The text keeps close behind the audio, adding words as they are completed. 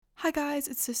Hi guys,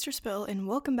 it's Sister Spill and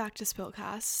welcome back to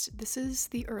Spillcast. This is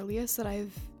the earliest that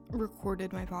I've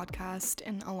recorded my podcast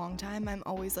in a long time. I'm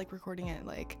always recording it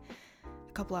a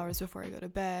couple hours before I go to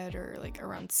bed or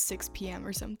around 6 p.m.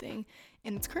 or something.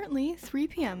 And it's currently 3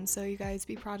 p.m. so you guys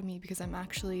be proud of me because I'm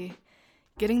actually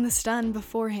getting this done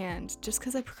beforehand just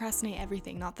because I procrastinate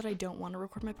everything. Not that I don't want to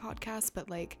record my podcast, but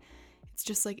it's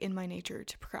just in my nature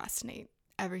to procrastinate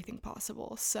everything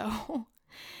possible. So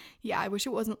yeah, I wish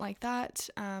it wasn't like that.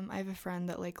 I have a friend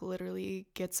that literally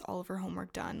gets all of her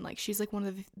homework done. She's one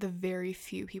of the very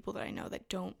few people that I know that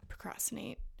don't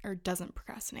procrastinate or doesn't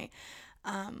procrastinate.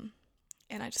 And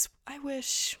I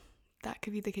wish that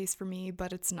could be the case for me,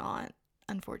 but it's not,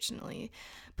 unfortunately.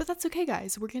 But that's okay,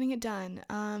 guys. We're getting it done.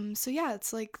 So yeah,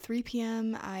 it's 3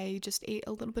 p.m. I just ate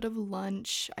a little bit of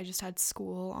lunch. I just had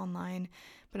school online,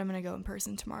 but I'm gonna go in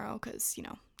person tomorrow because,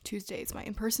 Tuesday is my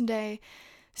in-person day.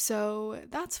 So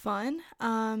that's fun.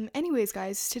 Anyways,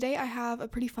 guys, today I have a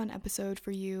pretty fun episode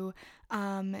for you.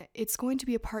 It's going to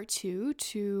be a part 2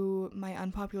 to my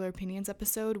unpopular opinions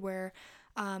episode where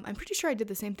I'm pretty sure I did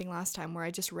the same thing last time where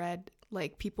I just read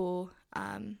people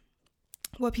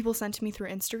what people sent to me through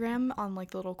Instagram on the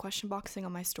little question box thing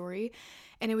on my story,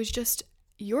 and it was just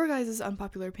your guys'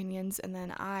 unpopular opinions, and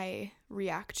then I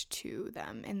react to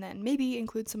them and then maybe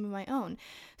include some of my own.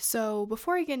 So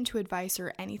before I get into advice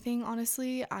or anything,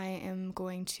 honestly, I am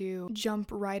going to jump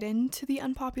right into the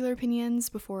unpopular opinions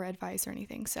before advice or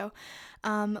anything. So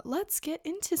let's get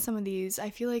into some of these. I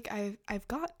feel like I've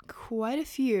got quite a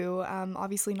few.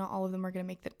 Obviously not all of them are going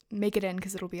to make it in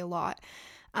because it'll be a lot.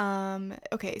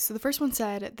 Okay, so the first one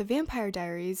said, "The Vampire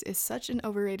Diaries is such an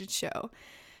overrated show."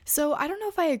 So I don't know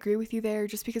if I agree with you there,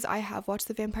 just because I have watched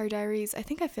The Vampire Diaries. I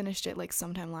think I finished it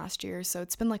sometime last year, so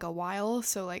it's been a while,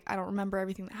 so I don't remember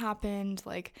everything that happened.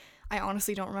 I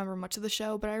honestly don't remember much of the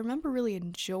show, but I remember really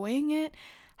enjoying it.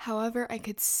 However, I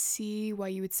could see why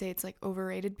you would say it's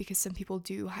overrated because some people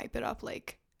do hype it up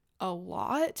a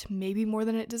lot, maybe more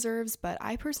than it deserves, but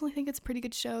I personally think it's a pretty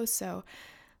good show, so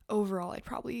overall, I'd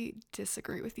probably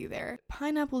disagree with you there.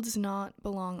 Pineapple does not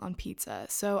belong on pizza.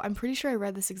 So I'm pretty sure I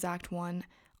read this exact one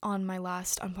on my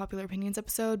last Unpopular Opinions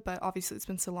episode, but obviously it's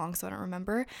been so long, so I don't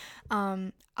remember.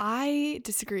 I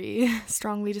disagree,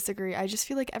 strongly disagree. I just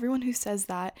feel like everyone who says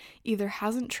that either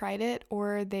hasn't tried it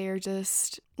or they are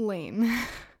just lame.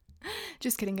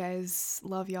 Just kidding, guys.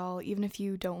 Love y'all. Even if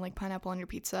you don't like pineapple on your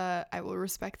pizza, I will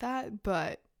respect that,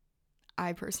 but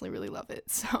I personally really love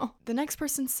it. So the next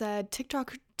person said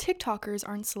TikTokers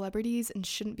aren't celebrities and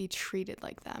shouldn't be treated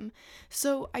like them.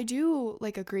 So I do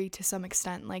agree to some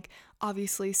extent.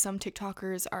 Obviously some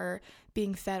TikTokers are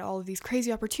being fed all of these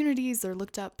crazy opportunities. They're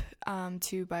looked up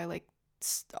to by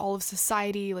all of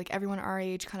society. Everyone our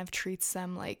age kind of treats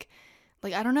them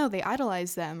I don't know, they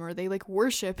idolize them or they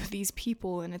worship these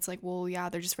people, and it's well, yeah,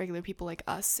 they're just regular people like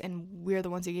us and we're the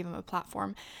ones who gave them a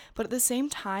platform. But at the same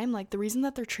time, the reason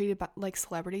that they're treated like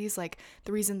celebrities,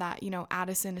 the reason that,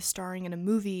 Addison is starring in a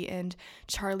movie and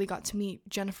Charlie got to meet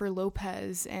Jennifer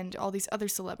Lopez and all these other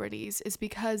celebrities is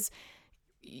because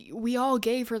we all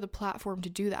gave her the platform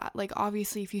to do that.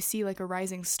 Obviously, if you see a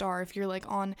rising star, if you're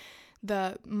on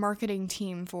the marketing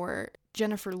team for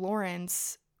Jennifer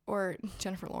Lopez, you're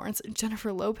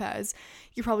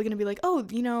probably going to be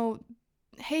oh,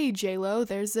 hey, J-Lo,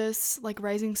 there's this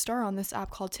rising star on this app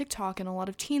called TikTok and a lot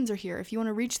of teens are here. If you want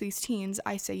to reach these teens,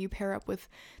 I say you pair up with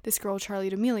this girl,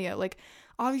 Charli D'Amelio.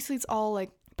 Obviously it's all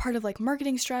part of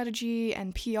marketing strategy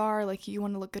and PR. You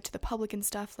want to look good to the public and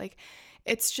stuff.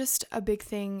 It's just a big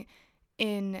thing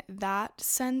in that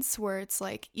sense where it's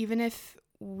even if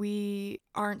we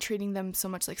aren't treating them so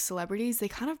much like celebrities, they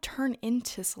kind of turn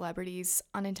into celebrities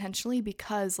unintentionally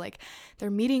because they're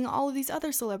meeting all of these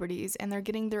other celebrities and they're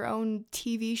getting their own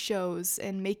TV shows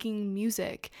and making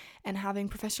music and having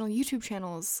professional YouTube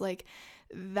channels.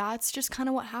 That's just kind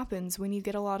of what happens when you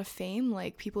get a lot of fame.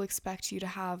 People expect you to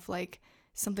have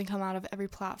something come out of every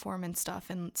platform and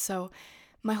stuff. And so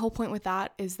my whole point with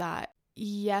that is that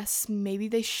yes, maybe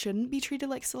they shouldn't be treated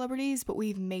like celebrities, but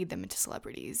we've made them into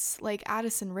celebrities.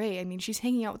 Addison Rae, I mean, she's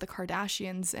hanging out with the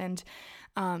Kardashians and,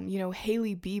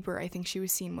 Hailey Bieber, I think she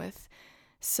was seen with.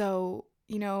 So,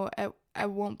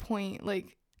 at one point,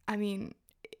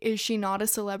 is she not a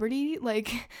celebrity?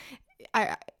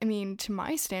 I mean, to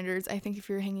my standards, I think if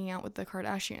you're hanging out with the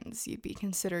Kardashians, you'd be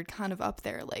considered kind of up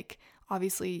there.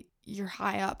 Obviously, you're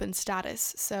high up in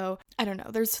status. So I don't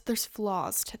know. There's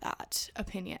flaws to that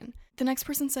opinion. The next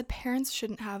person said parents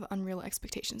shouldn't have unreal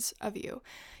expectations of you.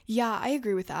 Yeah, I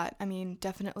agree with that. I mean,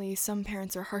 definitely some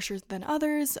parents are harsher than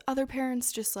others. Other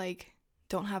parents just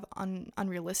don't have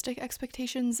unrealistic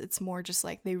expectations. It's more just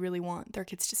like they really want their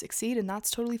kids to succeed, and that's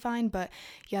totally fine. But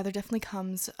yeah, there definitely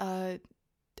comes a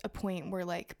point where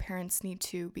like parents need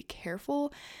to be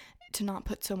careful to not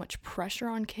put so much pressure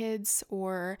on kids,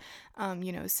 or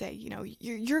say,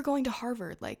 you're going to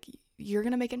Harvard, like you're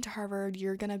gonna make it into Harvard,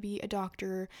 you're gonna be a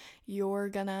doctor, you're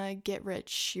gonna get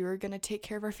rich, you're gonna take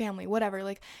care of our family, whatever.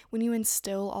 Like when you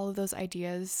instill all of those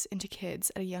ideas into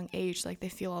kids at a young age, like they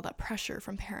feel all that pressure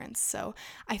from parents. So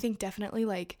I think definitely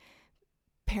like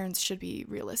parents should be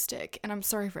realistic, and I'm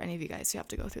sorry for any of you guys who have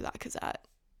to go through that, because that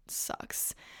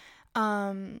sucks.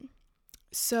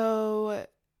 So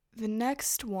the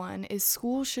next one is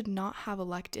school should not have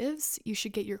electives. You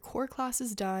should get your core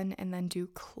classes done and then do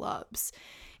clubs.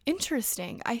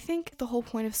 Interesting. I think the whole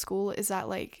point of school is that,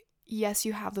 like, yes,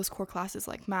 you have those core classes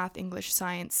like math, English,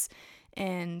 science,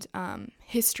 and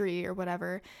history or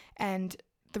whatever. And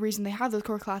the reason they have those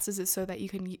core classes is so that you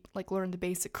can like learn the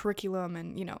basic curriculum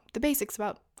and, the basics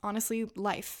about, honestly,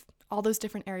 life, all those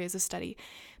different areas of study.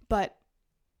 But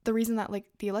the reason that like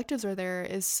the electives are there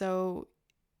is so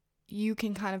you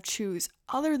can kind of choose,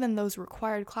 other than those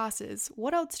required classes,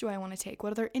 what else do I want to take?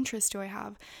 What other interests do I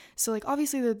have? So like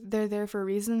obviously they're there for a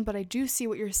reason, but I do see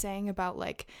what you're saying about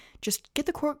like just get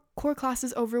the core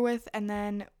classes over with, and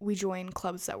then we join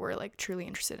clubs that we're like truly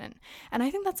interested in. And I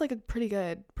think that's like a pretty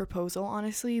good proposal,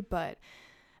 honestly, but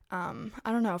I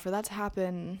don't know, for that to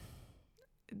happen,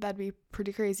 that'd be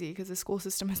pretty crazy because the school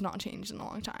system has not changed in a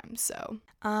long time. So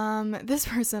this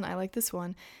person, I like this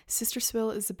one. Sister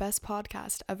Spill is the best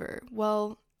podcast ever.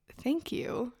 Well, thank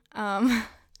you. I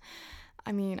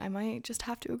mean, I might just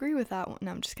have to agree with that one.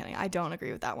 No, I'm just kidding. I don't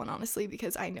agree with that one, honestly,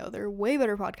 because I know there are way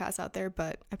better podcasts out there,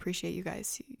 but I appreciate you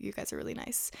guys. You guys are really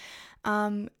nice.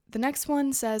 The next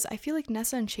one says, I feel like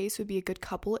Nessa and Chase would be a good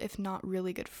couple, if not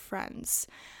really good friends.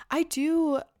 I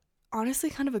do honestly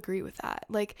kind of agree with that.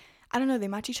 Like, I don't know, they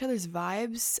match each other's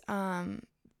vibes,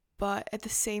 but at the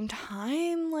same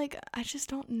time, like, I just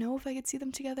don't know if I could see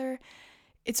them together.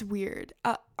 It's weird.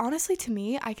 Honestly, to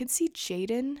me, I could see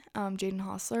Jaden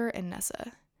Hostler and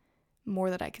Nessa more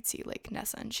than I could see, like,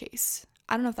 Nessa and Chase.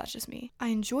 I don't know if that's just me. I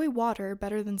enjoy water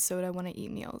better than soda when I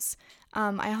eat meals.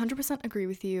 I 100% agree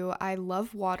with you. I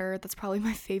love water. That's probably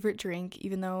my favorite drink,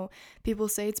 even though people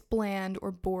say it's bland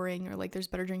or boring or like there's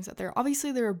better drinks out there.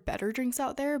 Obviously, there are better drinks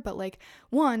out there, but like,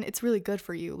 one, it's really good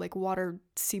for you. Like, water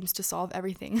seems to solve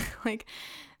everything. Like,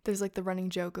 there's like the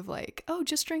running joke of like, oh,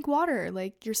 just drink water.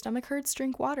 Like, your stomach hurts,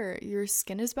 drink water. Your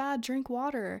skin is bad, drink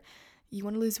water. You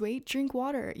want to lose weight, drink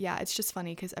water. Yeah, it's just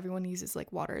funny because everyone uses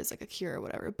like water as like a cure or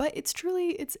whatever, but it's truly,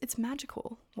 it's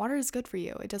magical. Water is good for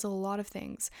you. It does a lot of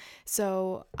things.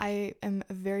 So I am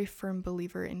a very firm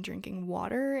believer in drinking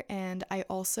water, and I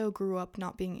also grew up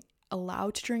not being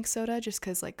allowed to drink soda just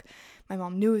because like my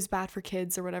mom knew it was bad for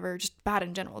kids or whatever, just bad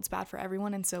in general. It's bad for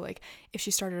everyone. And so like if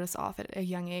she started us off at a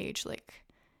young age, like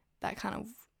that kind of,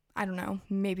 I don't know,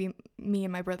 maybe me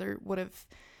and my brother would have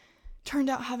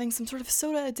turned out having some sort of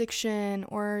soda addiction,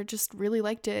 or just really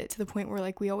liked it to the point where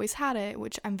like we always had it,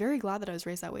 which I'm very glad that I was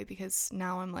raised that way, because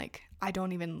now I'm like, I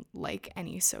don't even like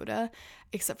any soda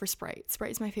except for Sprite. Sprite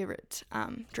is my favorite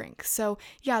drink. So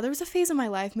yeah, there was a phase in my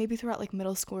life, maybe throughout like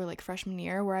middle school or like freshman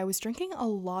year, where I was drinking a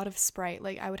lot of Sprite.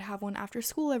 Like I would have one after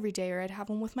school every day, or I'd have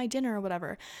one with my dinner or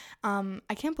whatever.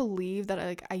 I can't believe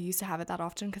that I used to have it that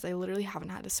often, because I literally haven't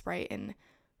had a Sprite in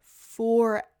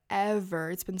forever.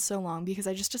 It's been so long, because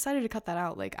I just decided to cut that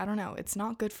out. Like, I don't know, it's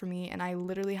not good for me, and I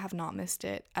literally have not missed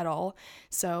it at all.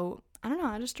 So I don't know,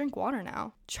 I just drink water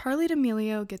now. Charli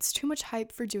D'Amelio gets too much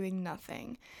hype for doing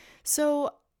nothing.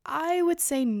 So I would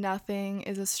say nothing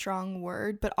is a strong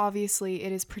word, but obviously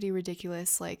it is pretty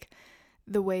ridiculous, like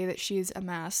the way that she's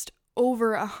amassed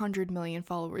over 100 million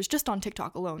followers just on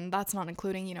TikTok alone. That's not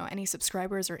including, any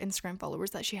subscribers or Instagram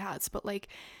followers that she has, but like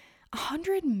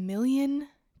 100 million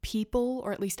people,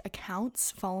 or at least accounts,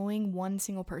 following one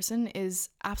single person is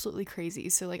absolutely crazy.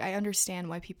 So like I understand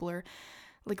why people are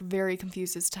like very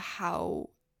confused as to how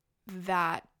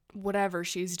that whatever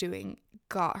she's doing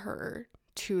got her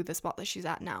to the spot that she's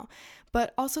at now.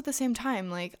 But also at the same time,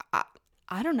 like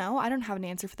I don't know, I don't have an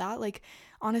answer for that. Like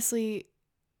honestly,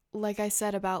 like I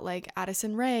said about like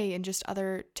Addison Rae and just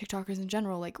other TikTokers in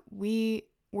general, like we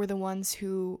were the ones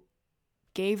who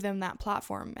gave them that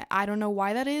platform. I don't know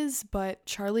why that is, but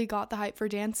Charli got the hype for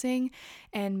dancing,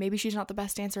 and maybe she's not the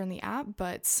best dancer in the app,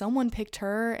 but someone picked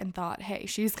her and thought, hey,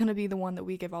 she's gonna be the one that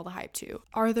we give all the hype to.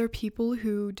 Are there people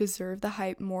who deserve the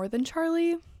hype more than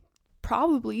Charli?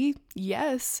 Probably,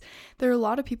 yes. There are a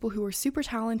lot of people who are super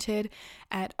talented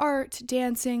at art,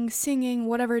 dancing, singing,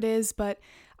 whatever it is, but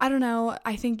I don't know.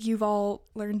 I think you've all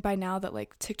learned by now that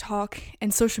like TikTok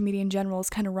and social media in general is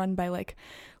kind of run by like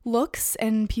looks,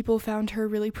 and people found her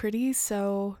really pretty,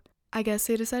 so I guess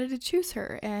they decided to choose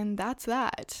her, and that's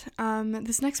that.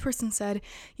 This next person said,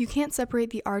 you can't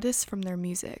separate the artist from their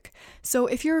music. So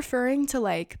if you're referring to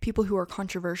like people who are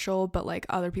controversial, but like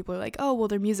other people are like, oh, well,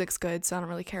 their music's good, so I don't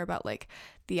really care about like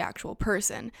the actual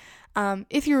person.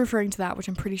 If you're referring to that, which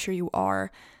I'm pretty sure you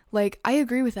are, like, I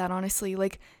agree with that, honestly.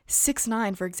 Like,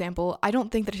 6ix9ine, for example, I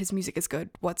don't think that his music is good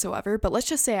whatsoever, but let's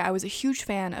just say I was a huge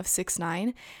fan of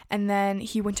 6ix9ine, and then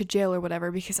he went to jail or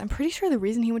whatever, because I'm pretty sure the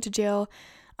reason he went to jail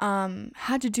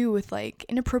had to do with, like,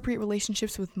 inappropriate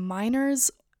relationships with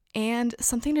minors, and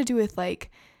something to do with,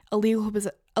 like, illegal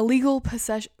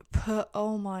possession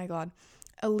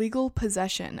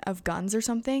of guns or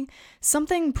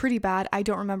something pretty bad. I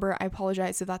don't remember. I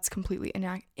apologize if that's completely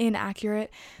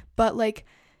inaccurate, but, like,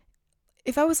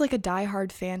 if I was like a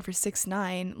diehard fan for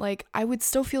 6ix9ine, like I would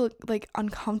still feel like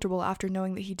uncomfortable after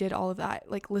knowing that he did all of that,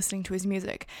 like listening to his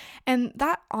music. And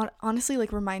that honestly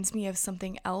like reminds me of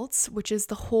something else, which is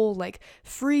the whole like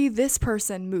free this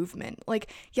person movement.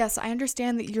 Like, yes, I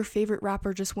understand that your favorite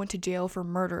rapper just went to jail for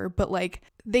murder, but like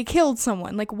they killed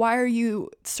someone. Like, why are you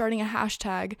starting a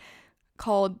hashtag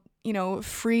called, you know,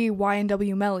 free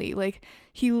YNW Melly? Like,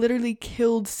 he literally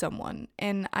killed someone,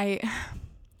 and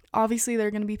obviously there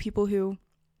are going to be people who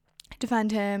defend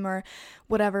him or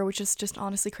whatever, which is just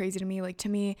honestly crazy to me. Like, to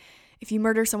me, if you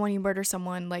murder someone, you murder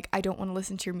someone. Like, I don't want to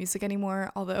listen to your music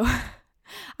anymore, although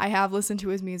I have listened to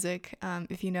his music,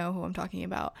 if you know who I'm talking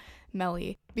about,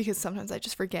 Melly, because sometimes I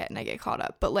just forget and I get caught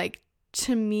up. But like,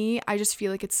 to me, I just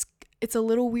feel like it's a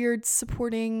little weird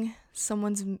supporting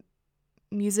someone's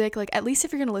music. Like, at least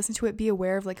if you're going to listen to it, be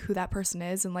aware of like who that person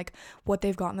is and like what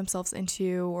they've gotten themselves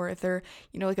into, or if they're,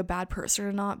 you know, like a bad person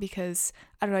or not, because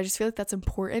I don't know, I just feel like that's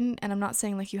important. And I'm not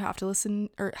saying like you have to listen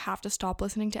or have to stop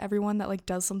listening to everyone that like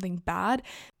does something bad.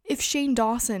 If Shane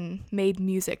Dawson made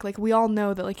music, like we all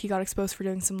know that like he got exposed for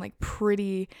doing some like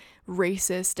pretty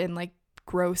racist and like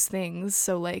gross things,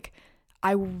 so like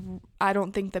I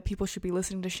don't think that people should be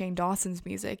listening to Shane Dawson's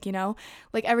music, you know?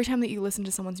 Like, every time that you listen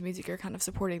to someone's music, you're kind of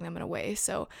supporting them in a way.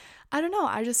 So, I don't know.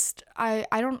 I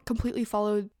don't completely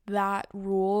follow that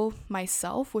rule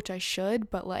myself, which I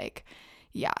should, but, like,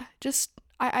 yeah,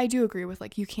 I do agree with,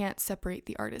 like, you can't separate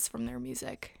the artist from their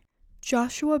music.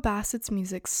 Joshua Bassett's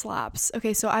music slaps.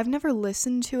 Okay, so I've never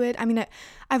listened to it. I mean,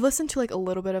 I've listened to like a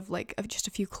little bit of just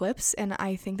a few clips, and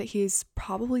I think that he's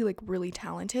probably like really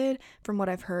talented from what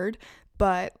I've heard,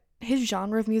 but his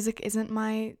genre of music isn't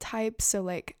my type, so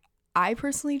like I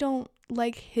personally don't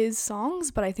like his songs,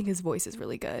 but I think his voice is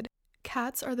really good.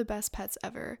 Cats are the best pets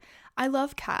ever. I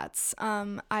love cats.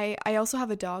 I also have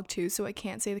a dog too, so I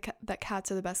can't say that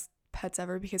cats are the best pets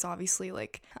ever, because obviously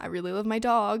like I really love my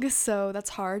dog, so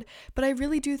that's hard. But I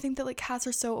really do think that like cats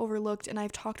are so overlooked, and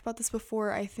I've talked about this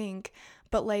before, I think,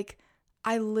 but like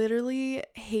I literally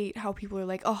hate how people are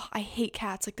like, oh, I hate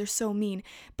cats, like they're so mean.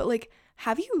 But like,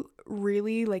 have you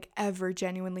really like ever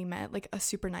genuinely met like a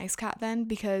super nice cat then?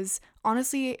 Because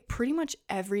honestly, pretty much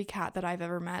every cat that I've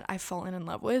ever met, I've fallen in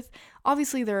love with.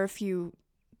 Obviously there are a few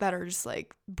that are just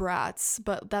like brats,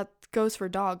 but that goes for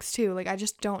dogs too. Like, I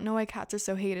just don't know why cats are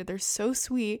so hated. They're so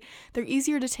sweet, they're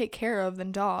easier to take care of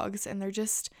than dogs, and they're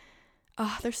just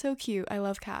they're so cute. I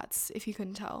love cats, if you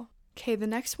couldn't tell. Okay, the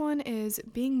next one is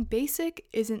being basic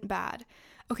isn't bad.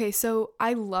 Okay, so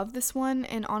I love this one,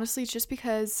 and honestly it's just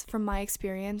because from my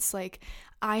experience, like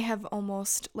I have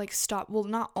almost like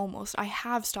I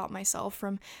have stopped myself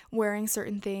from wearing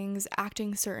certain things,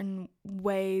 acting certain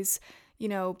ways, you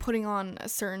know, putting on a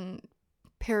certain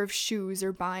pair of shoes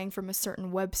or buying from a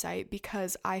certain website,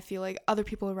 because I feel like other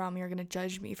people around me are going to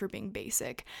judge me for being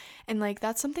basic. And like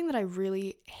that's something that I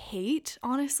really hate,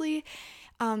 honestly,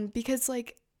 because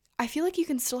like I feel like you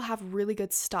can still have really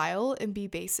good style and be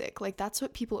basic. Like, that's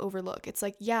what people overlook. It's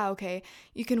like, yeah, okay,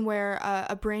 you can wear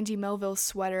a Brandy Melville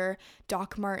sweater,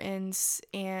 Doc Martens,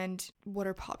 and what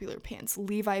are popular pants?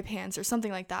 Levi pants or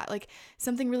something like that. Like,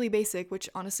 something really basic, which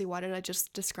honestly, why did I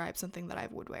just describe something that I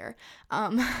would wear?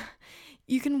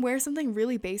 You can wear something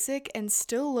really basic and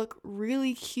still look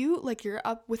really cute. Like, you're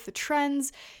up with the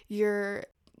trends, you're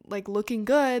like looking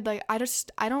good. Like,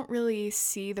 I don't really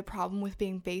see the problem with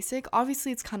being basic.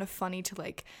 Obviously it's kind of funny to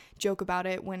like joke about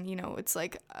it when, you know, it's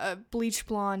like a bleach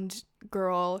blonde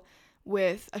girl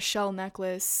with a shell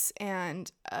necklace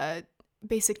and a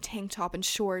basic tank top and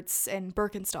shorts and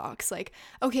Birkenstocks. Like,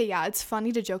 okay, yeah, it's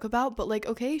funny to joke about, but like,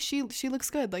 okay, she looks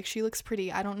good, like she looks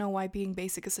pretty. I don't know why being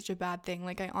basic is such a bad thing.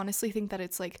 Like, I honestly think that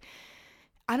it's like,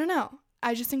 I don't know,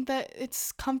 I just think that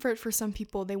it's comfort for some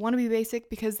people. They want to be basic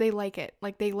because they like it.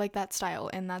 Like they like that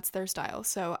style and that's their style.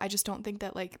 So I just don't think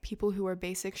that like people who are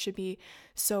basic should be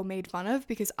so made fun of,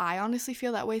 because I honestly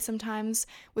feel that way sometimes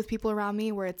with people around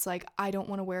me, where it's like I don't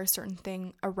want to wear a certain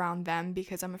thing around them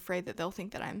because I'm afraid that they'll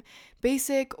think that I'm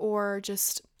basic, or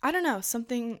just, I don't know,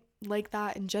 something like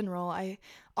that in general. I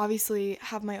obviously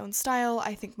have my own style.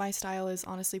 I think my style is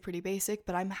honestly pretty basic,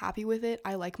 but I'm happy with it.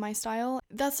 I like my style.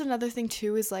 That's another thing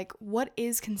too, is like, what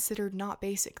is considered not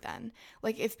basic then?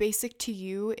 Like, if basic to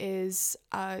you is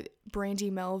Brandy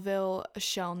Melville, a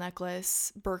shell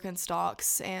necklace,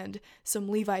 Birkenstocks, and some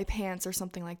Levi pants or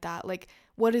something like that, like,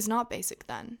 what is not basic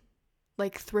then?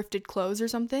 Like thrifted clothes or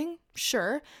something?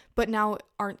 Sure. But now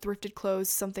aren't thrifted clothes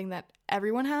something that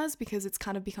everyone has because it's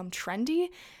kind of become trendy?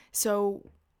 So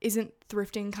isn't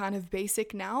thrifting kind of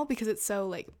basic now because it's so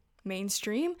like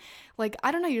mainstream? Like,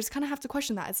 I don't know, you just kind of have to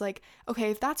question that. It's like,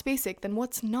 okay, if that's basic, then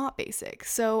what's not basic?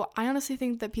 So I honestly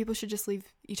think that people should just leave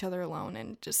each other alone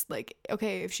and just like,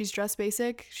 okay, if she's dressed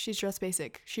basic, she's dressed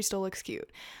basic. She still looks cute.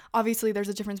 Obviously, there's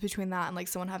a difference between that and like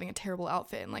someone having a terrible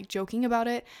outfit and like joking about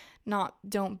it.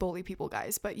 Don't bully people,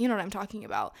 guys, but you know what I'm talking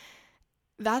about.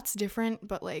 That's different,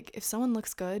 but like if someone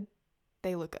looks good,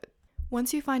 they look good.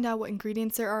 Once you find out what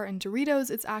ingredients there are in Doritos,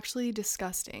 it's actually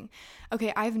disgusting.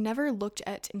 Okay, I've never looked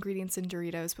at ingredients in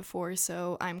Doritos before,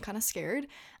 so I'm kind of scared.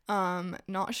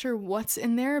 Not sure what's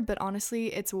in there, but honestly,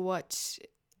 it's what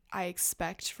I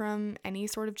expect from any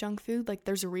sort of junk food. Like,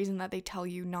 there's a reason that they tell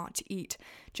you not to eat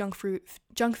junk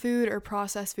food or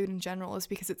processed food in general, is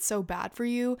because it's so bad for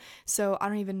you. So I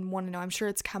don't even want to know. I'm sure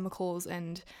it's chemicals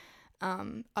and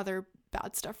other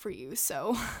bad stuff for you.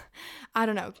 So I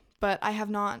don't know, but I have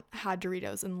not had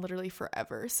Doritos in literally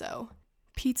forever. So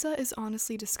pizza is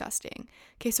honestly disgusting.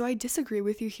 Okay, so I disagree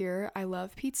with you here. I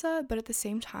love pizza, but at the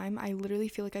same time, I literally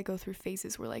feel like I go through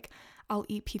phases where like I'll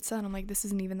eat pizza and I'm like, this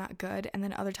isn't even that good. And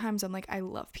then other times I'm like, I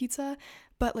love pizza,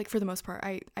 but like for the most part,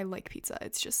 I like pizza.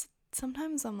 It's just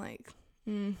sometimes I'm like,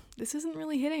 this isn't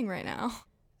really hitting right now.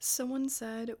 Someone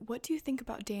said, what do you think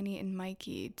about Danny and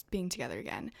Mikey being together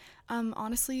again?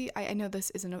 Honestly, I know this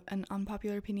isn't an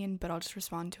unpopular opinion, but I'll just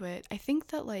respond to it. I think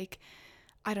that, like,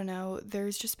 I don't know,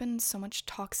 there's just been so much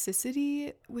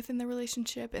toxicity within the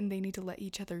relationship and they need to let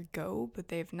each other go, but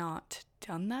they've not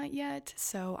done that yet.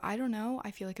 So I don't know.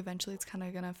 I feel like eventually it's kind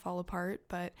of gonna fall apart,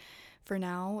 but for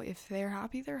now, if they're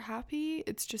happy, they're happy.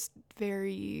 It's just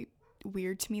very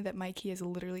weird to me that Mikey has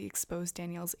literally exposed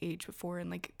Danielle's age before and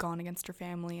like gone against her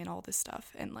family and all this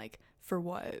stuff, and like for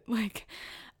what? Like,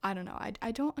 I don't know.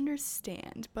 I don't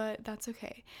understand, but that's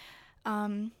okay.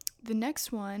 The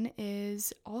next one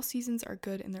is all seasons are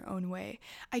good in their own way.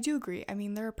 I do agree. I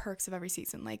mean, there are perks of every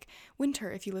season. Like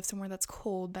winter, if you live somewhere that's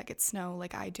cold, that gets snow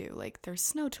like I do. Like there's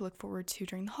snow to look forward to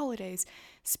during the holidays.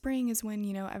 Spring is when,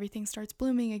 you know, everything starts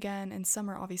blooming again, and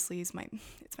summer obviously is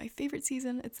it's my favorite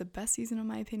season. It's the best season in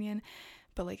my opinion.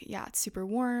 But like, yeah, it's super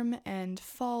warm, and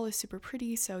fall is super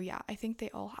pretty. So yeah, I think they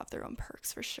all have their own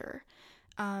perks for sure.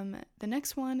 The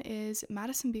next one is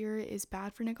Madison Beer is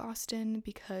bad for Nick Austin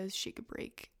because she could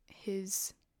break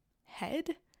his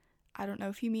head. I don't know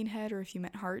if you mean head or if you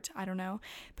meant heart. I don't know.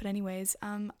 But anyways,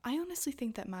 I honestly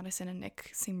think that Madison and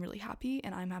Nick seem really happy,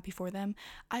 and I'm happy for them.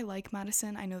 I like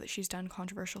Madison. I know that she's done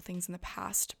controversial things in the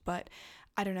past, but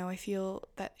I don't know. I feel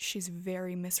that she's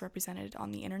very misrepresented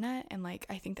on the internet, and like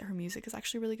I think that her music is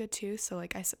actually really good too. So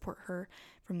like I support her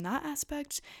from that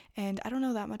aspect. And I don't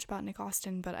know that much about Nick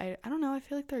Austin, but I don't know. I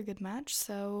feel like they're a good match.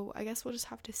 So I guess we'll just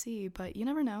have to see. But you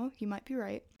never know. You might be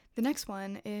right. The next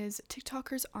one is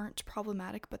TikTokers aren't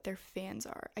problematic, but their fans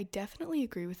are. I definitely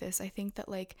agree with this. I think that,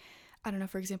 like, I don't know,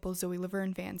 for example, Zoe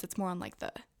Laverne fans, it's more on, like,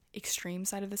 the extreme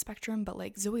side of the spectrum, but,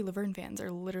 like, Zoe Laverne fans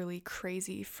are literally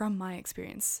crazy from my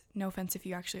experience. No offense if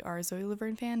you actually are a Zoe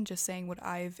Laverne fan, just saying what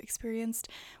I've experienced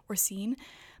or seen.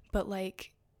 But,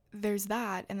 like, there's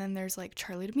that, and then there's, like,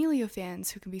 Charli D'Amelio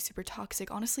fans who can be super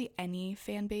toxic. Honestly, any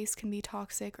fan base can be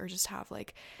toxic or just have,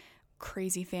 like,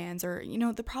 crazy fans. Or, you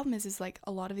know, the problem is like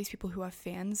a lot of these people who have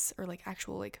fans or like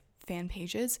actual like fan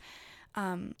pages,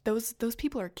 those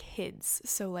people are kids,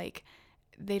 so like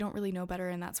they don't really know better,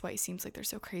 and that's why it seems like they're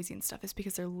so crazy and stuff, is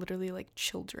because they're literally like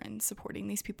children supporting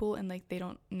these people, and like they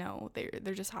don't know,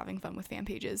 they're just having fun with fan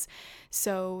pages.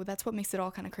 So that's what makes it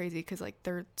all kind of crazy, because like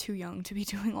they're too young to be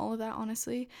doing all of that.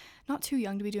 Honestly, not too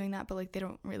young to be doing that, but like they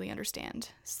don't really understand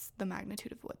the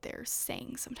magnitude of what they're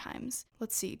saying sometimes.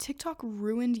 Let's see, TikTok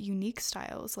ruined unique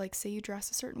styles. Like, say you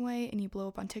dress a certain way and you blow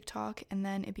up on TikTok, and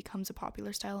then it becomes a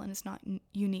popular style and it's not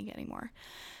unique anymore.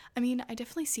 I mean, I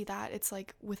definitely see that. It's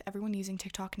like with everyone using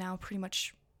TikTok now, pretty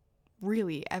much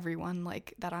really everyone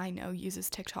like that I know uses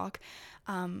TikTok.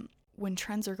 when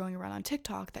trends are going around on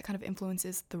TikTok, that kind of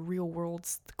influences the real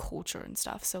world's culture and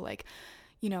stuff. So like,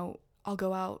 I'll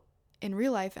go out in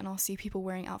real life and I'll see people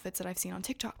wearing outfits that I've seen on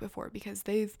TikTok before because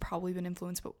they've probably been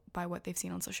influenced by what they've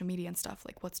seen on social media and stuff.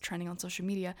 Like what's trending on social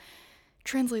media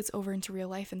translates over into real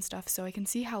life and stuff. So I can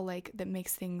see how like that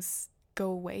makes things go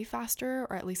away faster,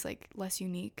 or at least like less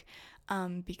unique,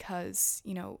 because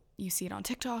you see it on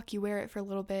TikTok, you wear it for a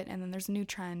little bit, and then there's a new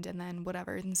trend, and then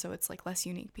whatever, and so it's like less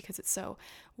unique because it's so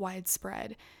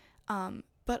widespread.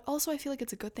 But also I feel like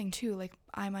it's a good thing too. Like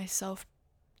I myself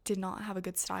did not have a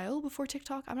good style before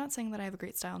TikTok. I'm not saying that I have a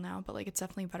great style now, but like it's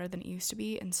definitely better than it used to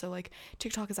be. And so like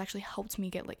TikTok has actually helped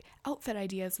me get like outfit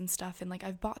ideas and stuff, and like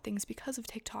I've bought things because of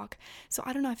TikTok. So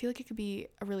I don't know, I feel like it could be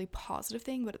a really positive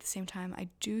thing, but at the same time I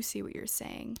do see what you're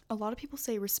saying. A lot of people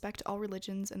say respect all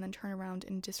religions and then turn around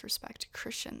and disrespect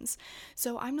Christians.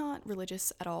 So I'm not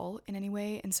religious at all in any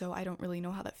way, and so I don't really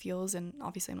know how that feels, and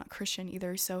obviously I'm not Christian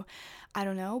either, so I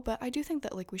don't know, but I do think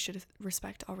that like we should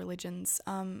respect all religions.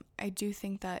 I do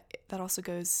think that also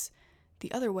goes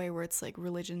the other way, where it's like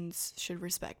religions should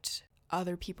respect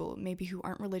other people maybe who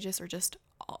aren't religious, or just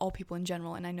all people in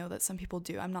general. And I know that some people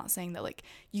do. I'm not saying that like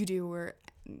you do or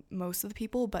most of the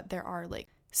people, but there are like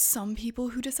some people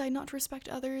who decide not to respect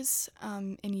others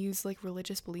and use like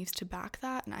religious beliefs to back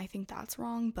that, and I think that's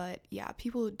wrong. But yeah,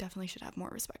 people definitely should have more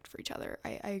respect for each other.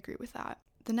 I agree with that.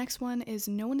 The next one is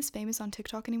no one is famous on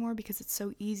TikTok anymore because it's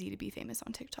so easy to be famous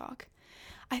on TikTok.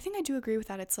 I think I do agree with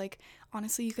that. It's like,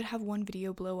 honestly, you could have one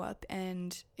video blow up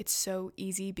and it's so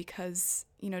easy because,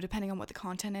 depending on what the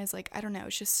content is, like, I don't know,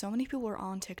 it's just so many people are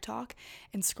on TikTok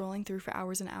and scrolling through for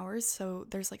hours and hours. So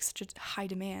there's like such a high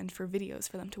demand for videos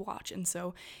for them to watch. And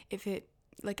so if it,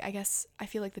 like, I guess I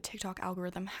feel like the TikTok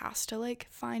algorithm has to like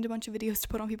find a bunch of videos to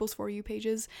put on people's For You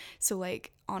pages. So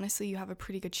like, honestly, you have a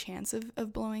pretty good chance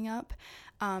of blowing up.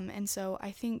 And so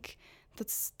I think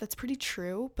that's pretty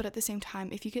true, but at the same time,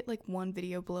 if you get like one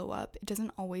video blow up, it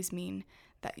doesn't always mean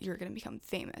that you're gonna become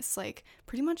famous. Like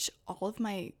pretty much all of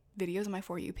my videos on my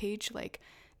For You page, like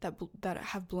that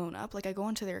have blown up, like I go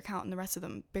onto their account and the rest of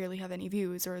them barely have any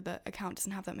views, or the account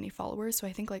doesn't have that many followers. So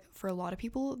I think like for a lot of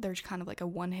people, there's kind of like a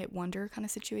one-hit wonder kind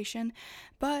of situation.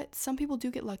 But some people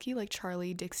do get lucky, like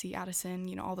Charlie, Dixie,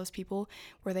 Addison, all those people,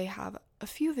 where they have a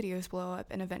few videos blow up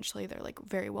and eventually they're like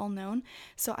very well known.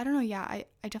 So I don't know, yeah, I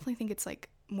definitely think it's like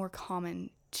more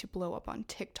common to blow up on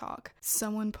TikTok.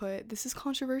 Someone put, this is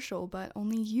controversial, but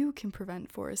only you can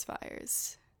prevent forest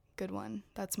fires. Good one.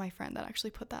 That's my friend that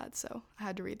actually put that, so I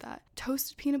had to read that.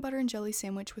 Toasted peanut butter and jelly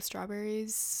sandwich with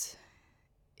strawberries.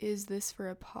 Is this for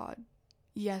a pod?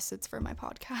 Yes, it's for my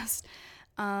podcast.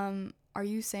 Are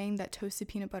you saying that toasted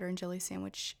peanut butter and jelly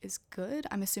sandwich is good?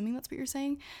 I'm assuming that's what you're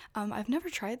saying. I've never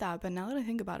tried that, but now that I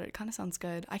think about it, it kind of sounds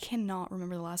good. I cannot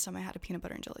remember the last time I had a peanut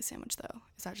butter and jelly sandwich, though.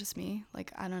 Is that just me?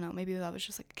 Like, I don't know. Maybe that was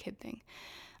just like a kid thing.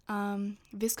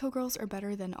 Visco girls are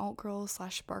better than alt girls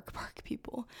 / bark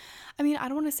people. I mean, I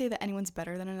don't want to say that anyone's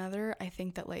better than another. I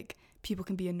think that like people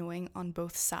can be annoying on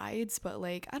both sides, but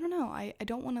like, I don't know. I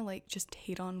don't want to like just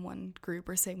hate on one group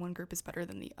or say one group is better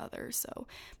than the other. So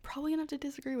probably gonna have to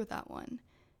disagree with that one.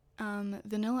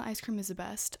 Vanilla ice cream is the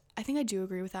best. I think I do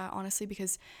agree with that, honestly,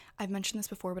 because I've mentioned this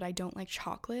before, but I don't like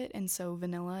chocolate, and so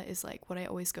vanilla is like what I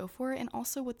always go for. And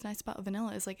also what's nice about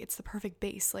vanilla is like it's the perfect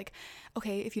base. Like,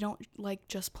 okay, if you don't like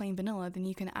just plain vanilla, then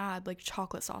you can add like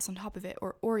chocolate sauce on top of it,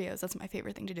 or Oreos. That's my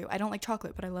favorite thing to do. I don't like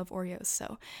chocolate, but I love Oreos,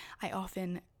 so I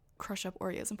often crush up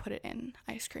Oreos and put it in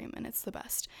ice cream, and it's the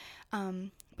best.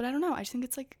 But I don't know, I just think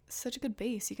it's like such a good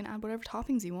base. You can add whatever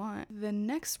toppings you want. The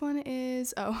next one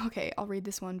is, I'll read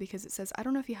this one because it says, I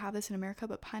don't know if you have this in America,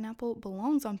 but pineapple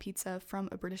belongs on pizza, from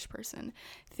a British person.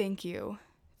 Thank you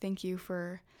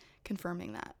for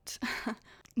confirming that.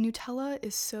 Nutella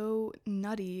is so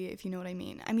nutty, if you know what I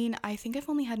mean. I mean, I think I've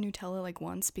only had Nutella like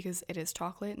once because it is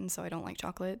chocolate, and so I don't like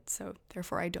chocolate, so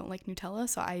therefore I don't like Nutella,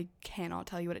 so I cannot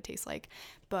tell you what it tastes like.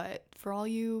 But for all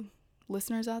you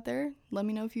listeners out there, let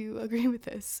me know if you agree with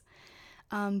this.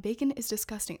 Bacon is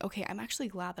disgusting. Okay, I'm actually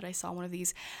glad that I saw one of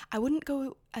these. I wouldn't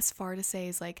go as far to say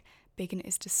as like bacon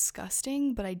is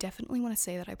disgusting, but I definitely want to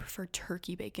say that I prefer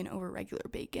turkey bacon over regular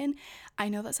bacon. I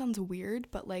know that sounds weird,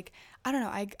 but like, I don't know,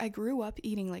 I grew up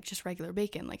eating like just regular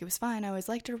bacon. Like it was fine, I always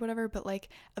liked it or whatever, but like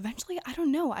eventually, I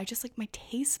don't know, I just like my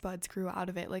taste buds grew out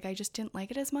of it. Like I just didn't like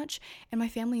it as much, and my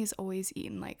family has always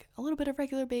eaten like a little bit of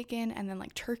regular bacon and then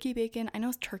like turkey bacon. I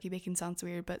know turkey bacon sounds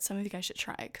weird, but some of you guys should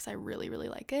try it because I really, really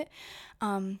like it.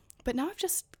 But now I've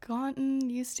just gotten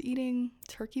used to eating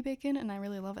turkey bacon and I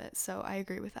really love it, so I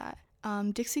agree with that.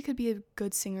 Dixie could be a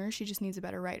good singer, she just needs a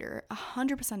better writer.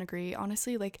 100% agree.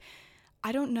 Honestly, like,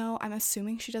 I don't know, I'm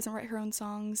assuming she doesn't write her own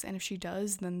songs, and if she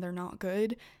does, then they're not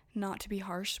good. not to be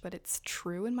harsh, but it's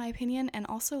true in my opinion. And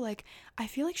also, like, I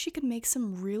feel like she could make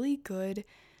some really good,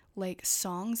 like,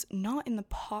 songs, not in the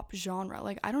pop genre.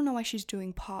 Like, I don't know why she's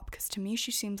doing pop, because to me,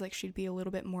 she seems like she'd be a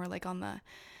little bit more, like, on the,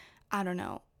 I don't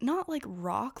know, not like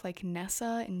rock like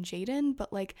Nessa and Jaden,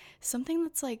 but like something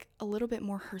that's like a little bit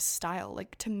more her style.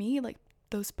 Like, to me, like,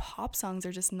 those pop songs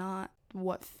are just not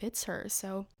what fits her.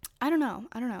 So I don't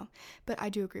know, but I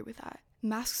do agree with that.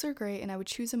 Masks are great, and I would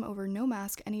choose them over no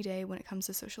mask any day when it comes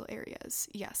to social areas.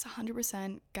 Yes,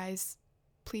 100%. Guys,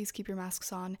 please keep your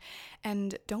masks on.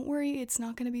 And don't worry, it's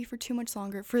not going to be for too much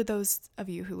longer. For those of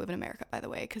you who live in America, by the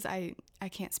way, because I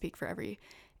can't speak for every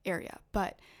area.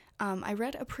 But I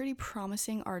read a pretty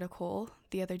promising article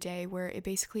the other day where it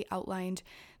basically outlined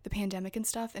the pandemic and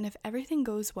stuff. And if everything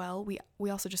goes well, we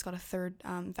also just got a third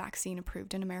vaccine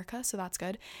approved in America, so that's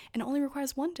good. And it only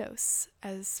requires 1 dose,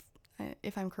 as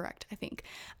if I'm correct, I think.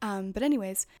 But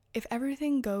anyways, if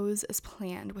everything goes as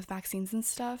planned with vaccines and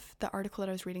stuff, the article that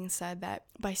I was reading said that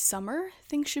by summer,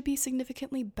 things should be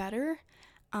significantly better.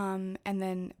 And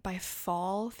then by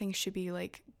fall, things should be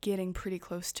like getting pretty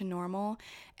close to normal.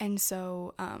 And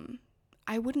so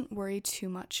I wouldn't worry too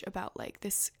much about like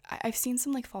this. I've seen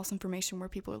some like false information where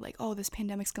people are like, oh, this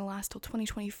pandemic's gonna last till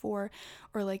 2024,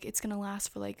 or like it's gonna last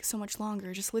for like so much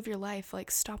longer. Just live your life.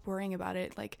 Like, stop worrying about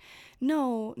it. Like,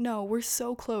 no, we're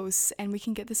so close and we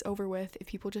can get this over with if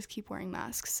people just keep wearing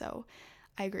masks. So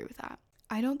I agree with that.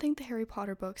 I don't think the Harry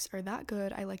Potter books are that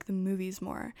good. I like the movies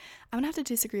more. I'm gonna have to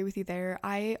disagree with you there.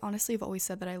 I honestly have always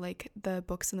said that I like the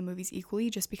books and the movies equally,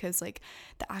 just because like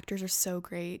the actors are so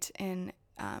great in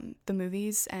the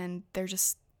movies, and they're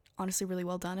just honestly really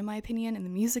well done in my opinion, and the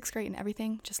music's great and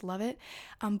everything. Just love it.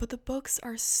 But the books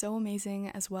are so amazing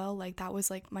as well. Like, that was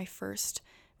like my first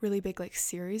really big like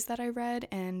series that I read,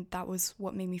 and that was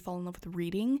what made me fall in love with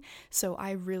reading. So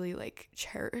I really like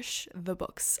cherish the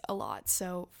books a lot.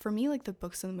 So for me, like, the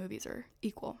books and the movies are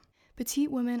equal. Petite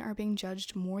women are being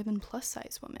judged more than plus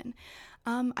size women.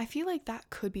 I feel like that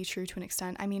could be true to an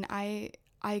extent. I mean, I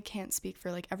can't speak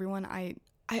for like everyone.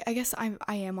 I guess I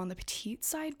am on the petite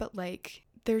side, but like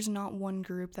there's not one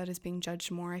group that is being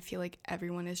judged more. I feel like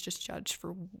everyone is just judged for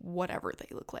whatever they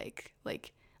look like.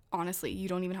 Like, honestly, you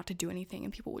don't even have to do anything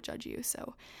and people will judge you.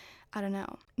 So I don't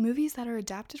know. Movies that are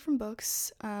adapted from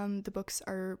books, the books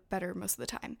are better most of the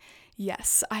time.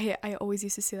 Yes, I always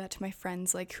used to say that to my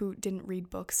friends, like, who didn't read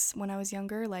books when I was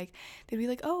younger. Like, they'd be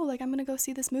like, oh, like, I'm gonna go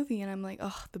see this movie, and I'm like,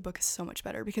 oh, the book is so much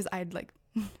better, because I'd like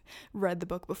read the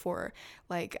book before,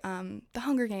 like The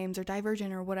Hunger Games or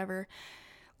Divergent or whatever.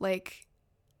 Like,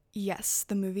 yes,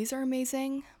 the movies are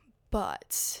amazing,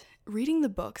 but reading the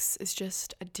books is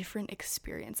just a different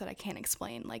experience that I can't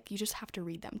explain. Like, you just have to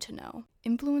read them to know.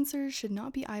 Influencers should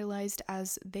not be idolized,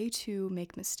 as they too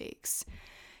make mistakes.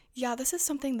 Yeah, this is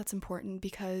something that's important,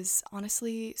 because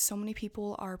honestly, so many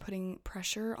people are putting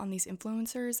pressure on these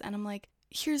influencers, and I'm like,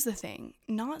 here's the thing,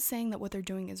 not saying that what they're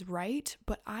doing is right,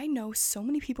 but I know so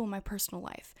many people in my personal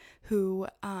life who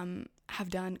have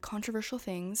done controversial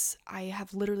things. I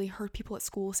have literally heard people at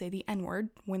school say the N-word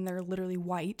when they're literally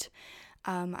white.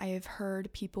 I have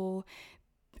heard people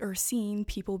or seen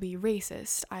people be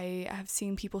racist. I have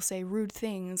seen people say rude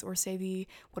things or say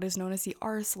what is known as the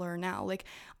R slur now. Like,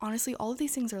 honestly, all of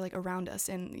these things are like around us,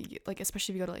 and like,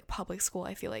 especially if you go to like public school,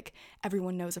 I feel like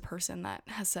everyone knows a person that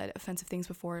has said offensive things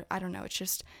before. I don't know, it's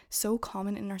just so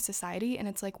common in our society, and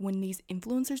it's like when these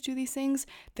influencers do these things,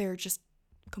 they're just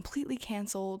completely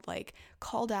canceled, like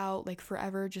called out, like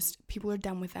forever. Just people are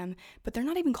done with them, but they're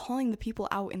not even calling the people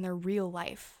out in their real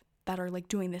life that are like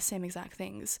doing the same exact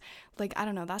things. Like, I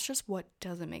don't know, that's just what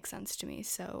doesn't make sense to me.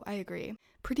 So I agree.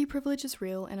 Pretty privilege is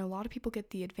real, and a lot of people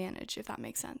get the advantage, if that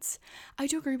makes sense. I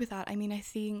do agree with that. I mean, I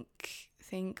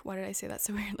think why did I say that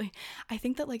so weirdly? I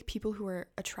think that like people who are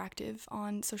attractive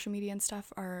on social media and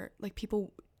stuff are like,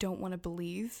 people don't want to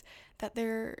believe that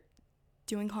they're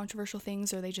doing controversial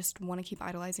things, or they just want to keep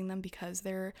idolizing them because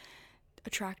they're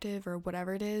attractive or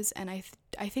whatever it is. And I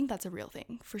think that's a real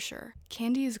thing for sure.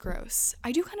 Candy is gross.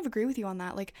 I do kind of agree with you on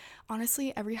that. Like,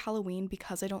 honestly, every Halloween,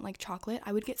 because I don't like chocolate,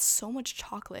 I would get so much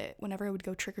chocolate whenever I would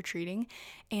go trick-or-treating,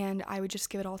 and I would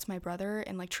just give it all to my brother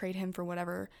and like trade him for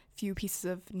whatever few pieces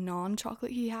of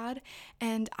non-chocolate he had.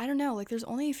 And I don't know, like, there's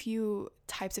only a few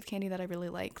types of candy that I really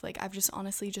like. Like, I've just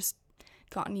honestly just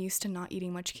gotten used to not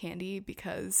eating much candy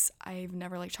because I've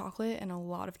never liked chocolate, and a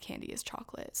lot of candy is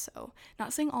chocolate. So,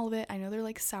 not saying all of it. I know they're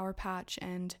like Sour Patch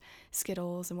and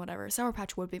Skittles and whatever. Sour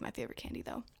Patch would be my favorite candy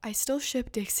though. I still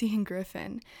ship Dixie and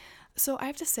Griffin. So I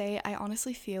have to say, I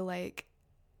honestly feel like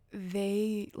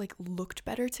they like looked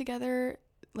better together,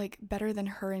 like better than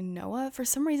her and Noah. For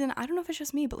some reason, I don't know if it's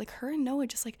just me, but like her and Noah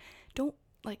just like don't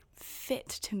like fit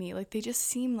to me. Like they just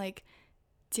seem like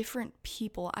different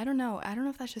people. I don't know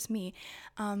if that's just me,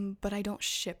 but I don't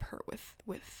ship her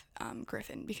with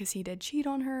Griffin because he did cheat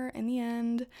on her in the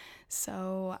end,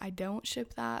 so I don't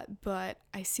ship that. But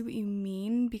I see what you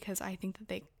mean because I think that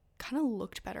they kind of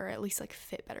looked better, at least like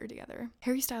fit better together.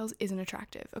 Harry Styles isn't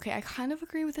attractive. Okay, I kind of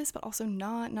agree with this, but also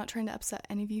not trying to upset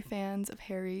any of you fans of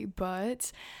Harry,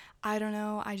 but I don't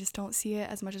know, I just don't see it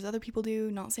as much as other people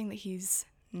do. Not saying that he's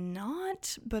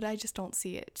not, but I just don't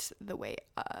see it the way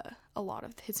a lot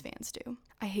of his fans do.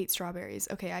 I hate strawberries.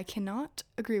 Okay, I cannot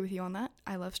agree with you on that.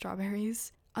 I love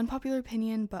strawberries. Unpopular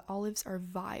opinion, but olives are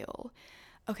vile.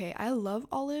 Okay, I love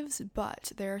olives,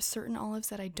 but there are certain olives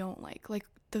that I don't like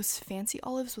those fancy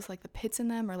olives with like the pits in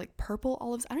them, or like purple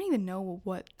olives. I don't even know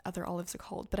what other olives are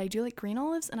called, but I do like green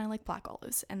olives and I like black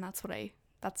olives, and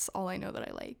that's all I know that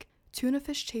I like. Tuna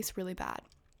fish tastes really bad.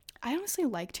 I honestly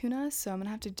like tuna, so I'm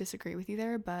gonna have to disagree with you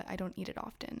there, but I don't eat it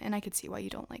often, and I could see why you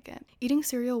don't like it. Eating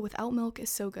cereal without milk is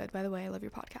so good. By the way, I love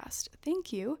your podcast.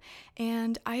 Thank you.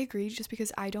 And I agree, just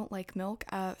because I don't like milk.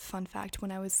 Fun fact,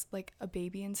 when I was like a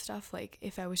baby and stuff, like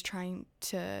if I was trying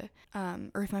to,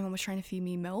 or if my mom was trying to feed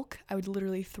me milk, I would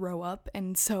literally throw up,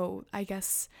 and so I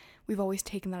guess we've always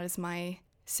taken that as my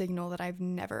signal that I've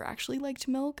never actually liked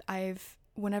milk.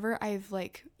 Whenever I've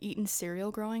like eaten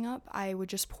cereal growing up, I would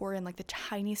just pour in like the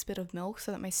tiniest bit of milk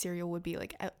so that my cereal would be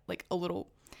like a little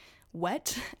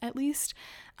wet at least,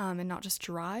 and not just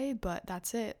dry, but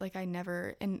that's it. Like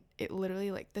and it literally,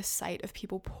 like the sight of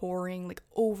people pouring, like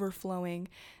overflowing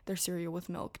their cereal with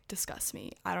milk disgusts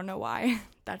me. I don't know why.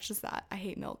 That's just that. I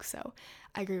hate milk, so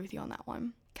I agree with you on that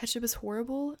one. Ketchup is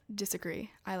horrible.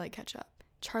 Disagree. I like ketchup.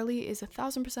 Charlie is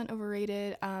 1,000%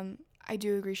 overrated. I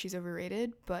do agree she's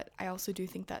overrated, but I also do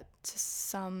think that to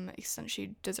some extent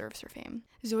she deserves her fame.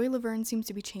 Zoe Laverne seems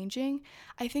to be changing.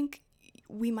 I think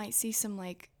we might see some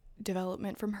like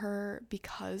development from her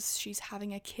because she's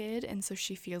having a kid, and so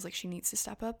she feels like she needs to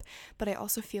step up. But I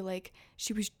also feel like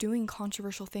she was doing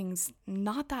controversial things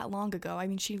not that long ago. I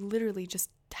mean, she literally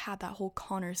just had that whole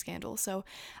Connor scandal. So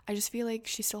I just feel like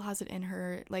she still has it in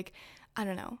her. Like, I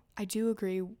don't know. I do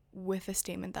agree with the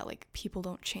statement that like people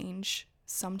don't change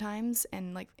sometimes,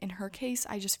 and like in her case,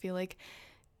 I just feel like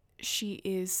she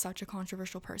is such a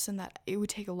controversial person that it would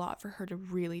take a lot for her to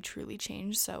really truly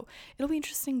change. So it'll be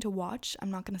interesting to watch.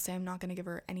 I'm not gonna say I'm not gonna give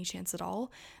her any chance at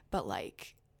all, but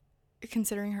like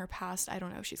considering her past, I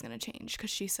don't know if she's gonna change, because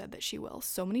she said that she will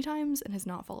so many times and has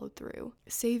not followed through.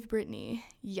 Save Britney.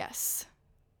 Yes.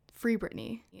 Free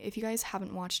Britney. If you guys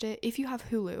haven't watched it, if you have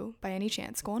Hulu by any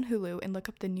chance, go on Hulu and look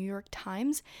up the New York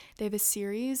Times. They have a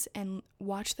series, and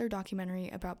watch their documentary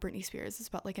about Britney Spears. It's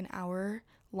about like an hour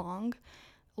long,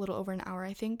 a little over an hour,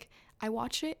 I think. I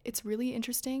watched it. It's really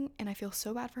interesting, and I feel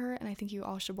so bad for her, and I think you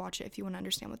all should watch it if you want to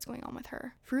understand what's going on with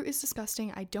her. Fruit is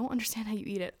disgusting. I don't understand how you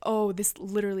eat it. Oh, this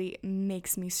literally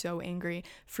makes me so angry.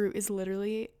 Fruit is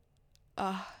literally,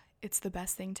 it's the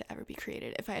best thing to ever be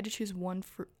created. If I had to choose one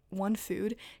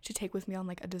food to take with me on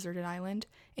like a deserted island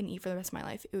and eat for the rest of my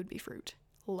life, it would be fruit.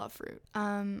 Love fruit.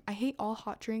 I hate all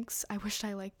hot drinks. I wished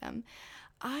I liked them.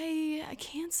 I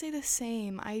can't say the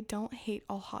same. I don't hate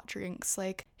all hot drinks.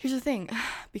 Like, here's the thing.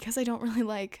 Because I don't really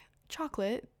like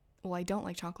chocolate, well, I don't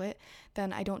like chocolate,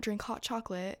 then I don't drink hot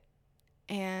chocolate,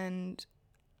 and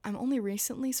I'm only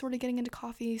recently sort of getting into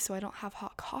coffee, so I don't have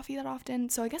hot coffee that often.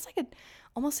 So I guess I could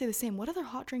almost say the same. What other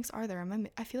hot drinks are there?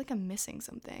 I feel like I'm missing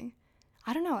something.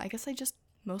 I don't know. I guess I just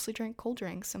mostly drink cold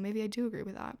drinks, so maybe I do agree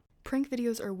with that. Prank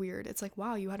videos are weird. It's like,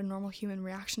 wow, you had a normal human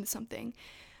reaction to something.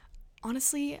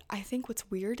 Honestly, I think what's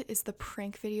weird is the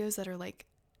prank videos that are like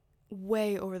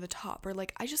way over the top, or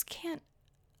like I can't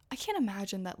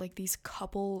imagine that like these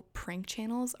couple prank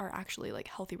channels are actually like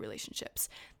healthy relationships.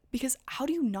 Because how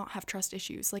do you not have trust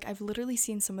issues? Like, I've literally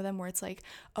seen some of them where it's like,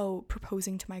 oh,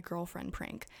 proposing to my girlfriend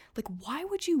prank. Like, why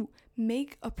would you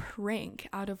make a prank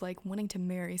out of like wanting to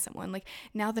marry someone? Like,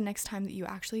 now the next time that you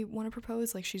actually want to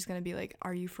propose, like, she's gonna be like,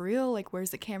 are you for real? Like,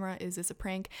 where's the camera? Is this a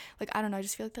prank? Like, I don't know. I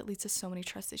just feel like that leads to so many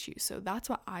trust issues. So that's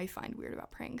what I find weird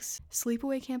about pranks.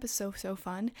 Sleepaway camp is so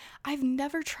fun. I've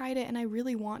never tried it, and I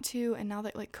really want to. And now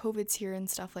that like COVID's here and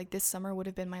stuff, like this summer would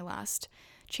have been my last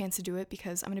chance to do it,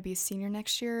 because I'm gonna be a senior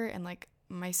next year, and like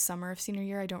my summer of senior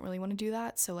year I don't really want to do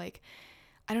that. So like,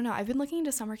 I don't know, I've been looking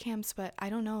into summer camps, but I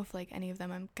don't know if like any of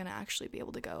them I'm gonna actually be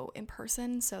able to go in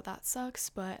person, so that sucks.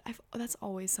 But that's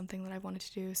always something that I've wanted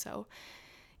to do. So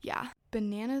yeah.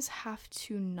 Bananas have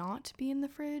to not be in the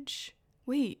fridge.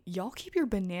 Wait, y'all keep your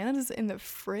bananas in the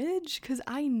fridge? Because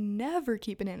I never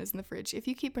keep bananas in the fridge. If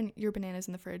you keep your bananas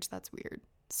in the fridge, that's weird.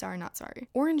 Sorry, not sorry.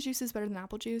 Orange juice is better than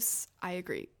apple juice. I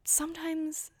agree.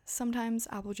 Sometimes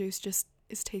apple juice just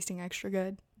is tasting extra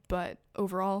good. but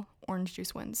overall, orange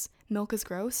juice wins. Milk is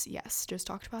gross. Yes, just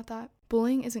talked about that.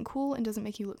 Bullying isn't cool and doesn't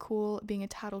make you look cool. Being a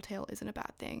tattletale isn't a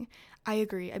bad thing. I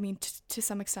agree. I mean, to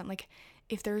some extent, like,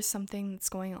 if there's something that's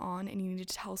going on and you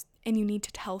need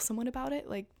to tell someone about it,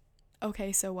 like,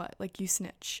 okay, so what? Like, you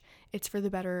snitch. It's for the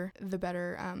better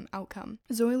outcome.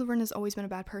 Zoe Laverne has always been a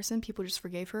bad person. People just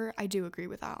forgave her. I do agree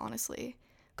with that, honestly.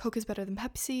 Coke is better than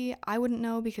Pepsi. I wouldn't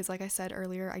know because, like I said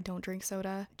earlier, I don't drink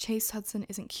soda. Chase Hudson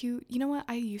isn't cute. You know what?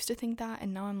 I used to think that,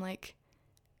 and now I'm like,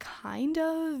 kind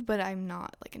of, but I'm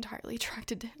not like entirely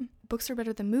attracted to him. Books are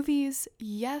better than movies.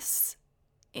 Yes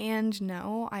and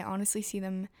no. I honestly see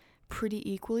them pretty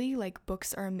equally. Like,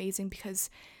 books are amazing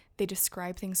because they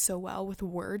describe things so well with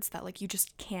words that like you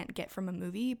just can't get from a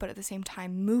movie, but at the same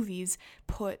time, movies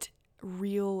put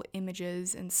real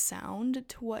images and sound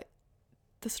to what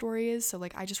the story is. So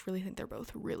like, I just really think they're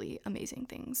both really amazing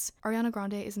things. Ariana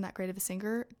Grande isn't that great of a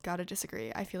singer. Gotta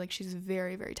disagree. I feel like she's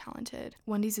very, very talented.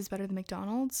 Wendy's is better than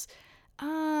McDonald's.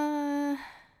 It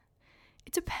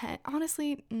depends.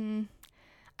 Honestly,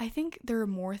 I think there are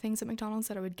more things at McDonald's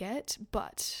that I would get,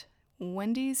 but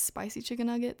Wendy's spicy chicken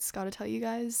nuggets, gotta tell you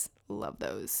guys, love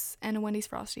those. And a Wendy's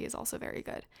Frosty is also very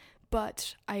good.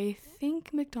 But I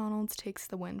think McDonald's takes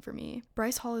the win for me.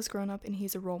 Bryce Hall has grown up and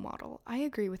he's a role model. I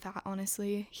agree with that,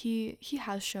 honestly. He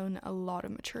has shown a lot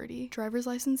of maturity. Driver's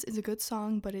License is a good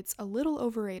song, but it's a little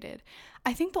overrated.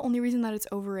 I think the only reason that it's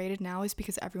overrated now is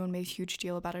because everyone made a huge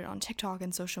deal about it on TikTok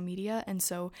and social media, and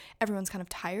so everyone's kind of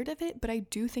tired of it, but I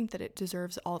do think that it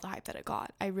deserves all the hype that it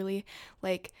got. I really,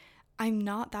 like, I'm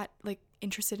not that, like,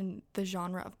 interested in the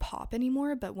genre of pop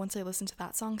anymore, but once I listened to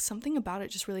that song, something about it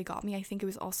just really got me. I think it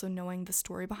was also knowing the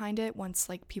story behind it. Once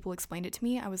like people explained it to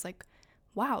me, I was like,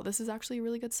 wow, this is actually a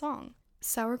really good song.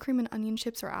 Sour cream and onion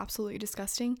chips are absolutely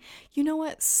disgusting. You know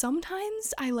what?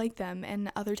 Sometimes I like them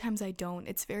and other times I don't.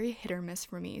 It's very hit or miss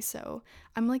for me, so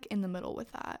I'm like in the middle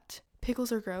with that.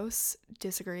 Pickles are gross.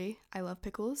 Disagree. I love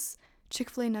pickles.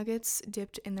 Chick-fil-A nuggets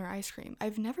dipped in their ice cream.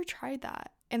 I've never tried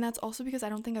that. And that's also because I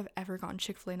don't think I've ever gotten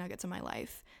Chick-fil-A nuggets in my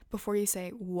life. Before you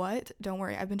say, what? Don't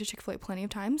worry, I've been to Chick-fil-A plenty of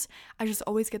times. I just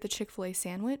always get the Chick-fil-A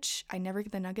sandwich. I never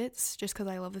get the nuggets just because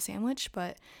I love the sandwich,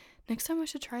 but next time I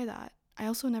should try that. I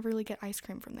also never really get ice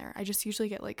cream from there. I just usually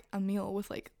get like a meal with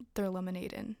like their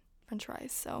lemonade and french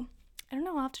fries. So I don't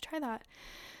know, I'll have to try that.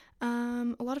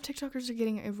 A lot of TikTokers are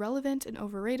getting irrelevant and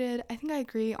overrated. I think I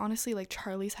agree. Honestly, like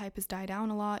Charlie's hype has died down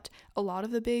a lot. A lot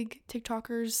of the big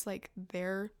TikTokers, like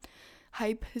their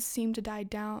hype has seemed to die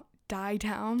down.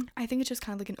 I think it's just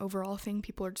kind of like an overall thing.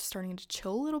 People are just starting to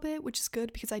chill a little bit, which is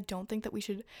good because I don't think that we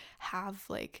should have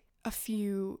like a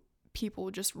few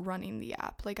people just running the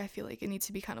app. Like, I feel like it needs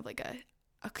to be kind of like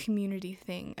a community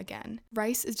thing again.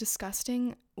 Rice is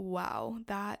disgusting. Wow,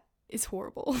 that is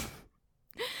horrible.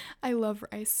 I love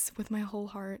rice with my whole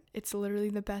heart. It's literally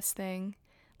the best thing.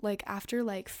 Like, after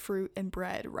like fruit and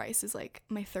bread, rice is like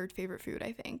my third favorite food,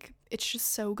 I think. It's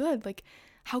just so good. Like,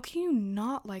 how can you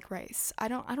not like rice? I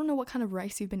don't know what kind of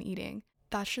rice you've been eating.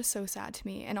 That's just so sad to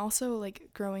me. And also like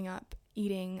growing up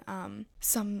eating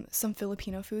some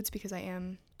Filipino foods because I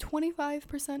am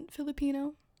 25%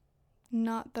 Filipino.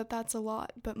 Not that that's a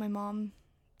lot, but my mom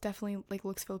definitely like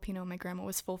looks Filipino. My grandma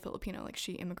was full Filipino, like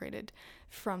she immigrated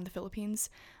from the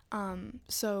Philippines.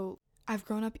 So I've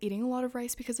grown up eating a lot of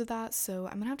rice because of that, so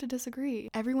I'm gonna have to disagree.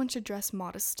 Everyone should dress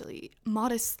modestly.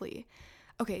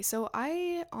 Okay, so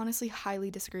I honestly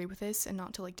highly disagree with this, and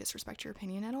not to like disrespect your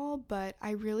opinion at all, but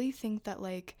I really think that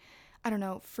like, I don't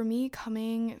know, for me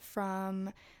coming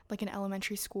from like an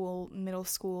elementary school, middle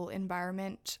school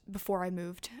environment before I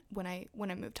moved, when I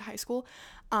moved to high school,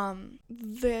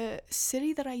 the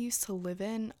city that I used to live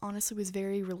in honestly was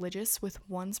very religious with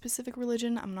one specific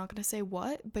religion. I'm not going to say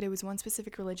what, but it was one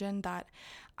specific religion that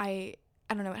I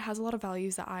don't know, it has a lot of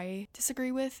values that I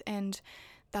disagree with, and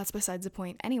that's besides the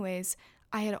point. Anyways,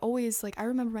 I had always, like, I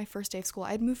remember my first day of school,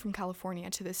 I had moved from California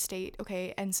to this state,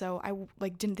 okay, and so I,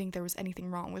 like, didn't think there was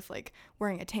anything wrong with, like,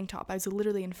 wearing a tank top. I was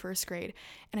literally in first grade,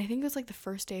 and I think it was, like, the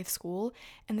first day of school,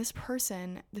 and this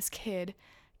kid,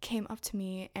 came up to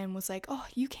me and was like, oh,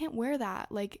 you can't wear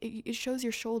that, like, it shows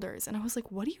your shoulders. And I was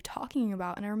like, what are you talking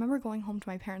about? And I remember going home to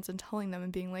my parents and telling them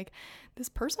and being like, this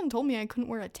person told me I couldn't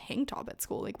wear a tank top at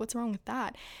school, like, what's wrong with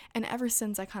that? And ever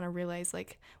since, I kind of realized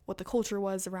like what the culture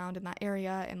was around in that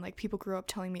area, and like people grew up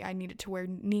telling me I needed to wear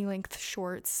knee-length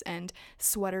shorts and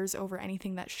sweaters over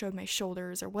anything that showed my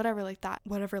shoulders or whatever like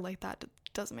that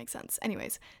doesn't make sense.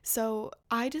 Anyways, so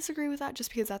I disagree with that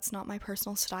just because that's not my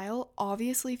personal style.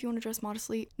 Obviously, if you want to dress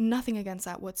modestly, nothing against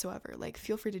that whatsoever. Like,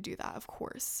 feel free to do that, of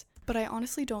course. But I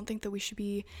honestly don't think that we should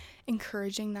be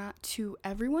encouraging that to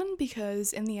everyone,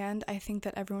 because in the end, I think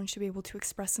that everyone should be able to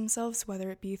express themselves,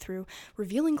 whether it be through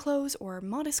revealing clothes or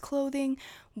modest clothing,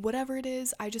 whatever it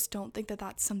is. I just don't think that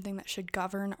that's something that should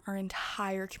govern our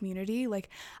entire community. Like,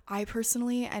 I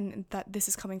personally, and that this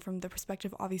is coming from the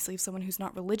perspective, obviously, of someone who's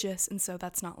not religious, and so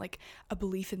that's not like a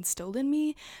belief instilled in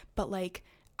me, but like,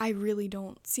 I really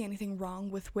don't see anything wrong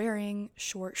with wearing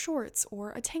short shorts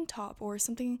or a tank top or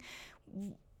something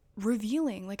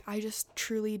revealing. Like, I just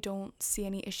truly don't see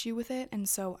any issue with it. And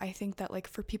so I think that, like,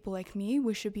 for people like me,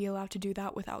 we should be allowed to do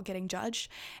that without getting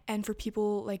judged. And for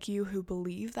people like you who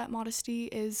believe that modesty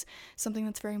is something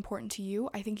that's very important to you,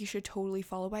 I think you should totally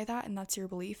follow by that, and that's your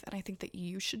belief, and I think that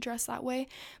you should dress that way.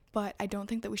 But I don't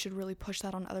think that we should really push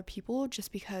that on other people,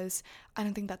 just because I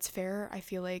don't think that's fair. I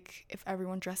feel like if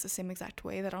everyone dressed the same exact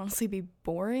way, that'd honestly be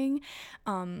boring.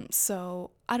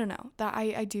 So I don't know, that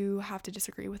I do have to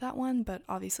disagree with that one, but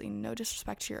obviously no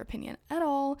disrespect to your opinion at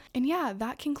all. And yeah,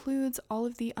 that concludes all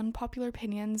of the unpopular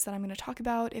opinions that I'm going to talk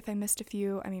about. If I missed a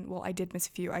few, I did miss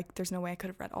a few. There's no way I could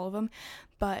have read all of them,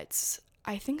 but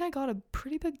I think I got a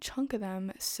pretty big chunk of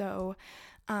them. So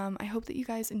I hope that you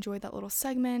guys enjoyed that little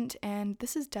segment, and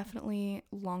this is definitely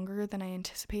longer than I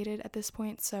anticipated at this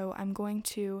point, so I'm going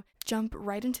to jump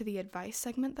right into the advice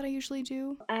segment that I usually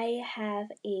do. I have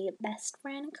a best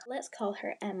friend, let's call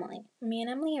her Emily. Me and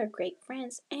Emily are great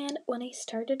friends, and when I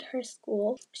started her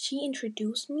school, she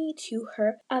introduced me to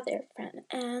her other friend,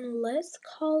 and let's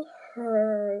call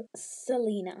her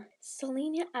Selena.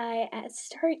 Selena, I at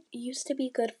start used to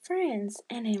be good friends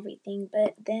and everything,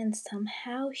 but then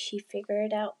somehow she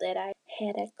figured out that I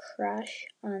had a crush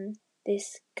on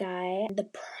this guy. The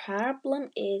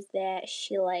problem is that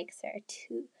she likes her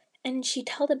too. And she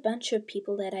told a bunch of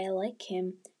people that I like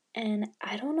him, and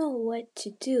I don't know what to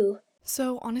do.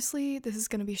 So honestly, this is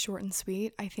going to be short and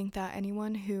sweet. I think that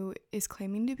anyone who is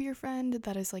claiming to be your friend,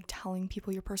 that is like telling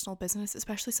people your personal business,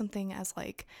 especially something as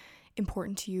like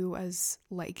important to you as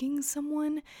liking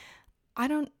someone, I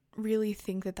don't really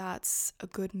think that that's a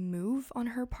good move on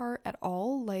her part at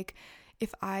all. Like,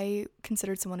 if I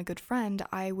considered someone a good friend,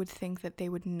 I would think that they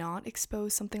would not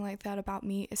expose something like that about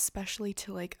me, especially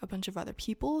to like a bunch of other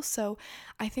people. So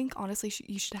I think honestly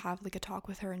you should have like a talk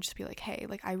with her and just be like, hey,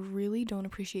 like, I really don't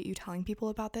appreciate you telling people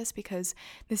about this, because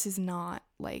this is not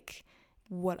like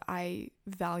what I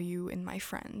value in my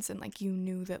friends, and like, you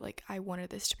knew that like I wanted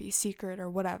this to be a secret or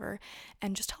whatever,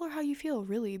 and just tell her how you feel,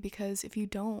 really, because if you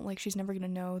don't, like, she's never gonna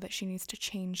know that she needs to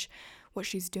change what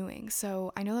she's doing.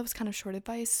 So I know that was kind of short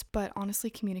advice, but honestly,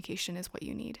 communication is what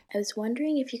you need. I was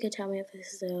wondering if you could tell me if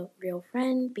this is a real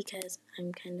friend, because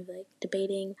I'm kind of like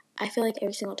debating. I feel like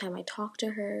every single time I talk to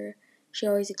her, she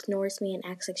always ignores me and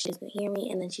acts like she doesn't hear me,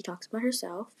 and then she talks about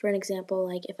herself. For an example,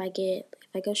 like if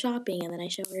I go shopping and then I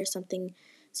show her something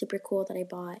super cool that I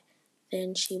bought,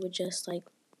 then she would just like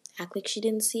act like she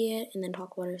didn't see it and then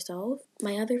talk about herself.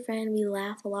 My other friend, we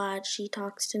laugh a lot. She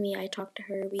talks to me, I talk to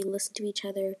her, we listen to each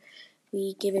other,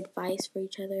 we give advice for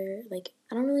each other. Like,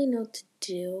 I don't really know what to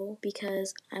do,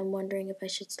 because I'm wondering if I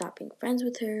should stop being friends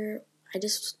with her. I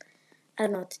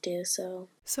don't know what to do, so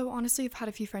honestly, I've had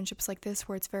a few friendships like this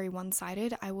where it's very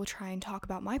one-sided. I will try and talk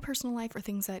about my personal life or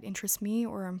things that interest me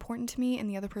or are important to me, and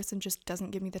the other person just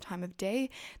doesn't give me the time of day.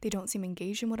 They don't seem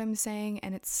engaged in what I'm saying,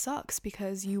 and it sucks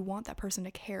because you want that person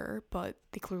to care, but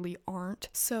they clearly aren't.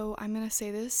 So I'm gonna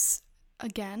say this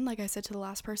again, like I said to the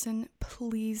last person,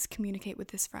 please communicate with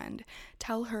this friend.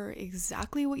 Tell her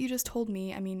exactly what you just told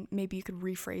me. I mean, maybe you could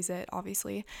rephrase it,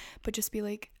 obviously, but just be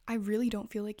like, I really don't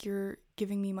feel like you're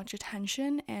giving me much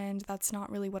attention, and that's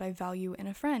not really what I value in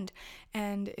a friend.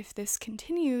 And if this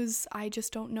continues, I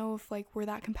just don't know if like we're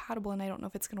that compatible, and I don't know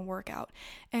if it's gonna work out.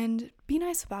 And be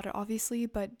nice about it, obviously,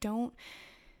 but don't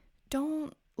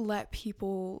let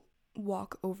people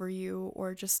walk over you,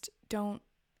 or just don't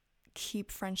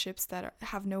keep friendships that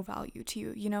have no value to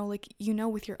you. You know, like, you know,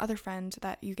 with your other friend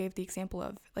that you gave the example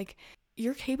of, like,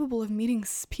 you're capable of meeting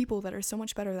people that are so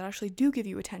much better, that actually do give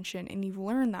you attention, and you've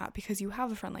learned that because you have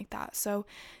a friend like that. So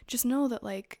just know that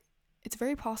like it's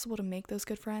very possible to make those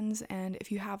good friends, and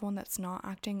if you have one that's not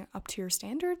acting up to your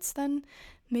standards, then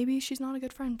maybe she's not a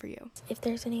good friend for you. if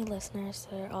there's any listeners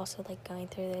that are also like going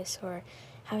through this or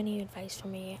have any advice for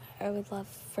me, I would love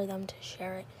for them to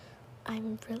share it.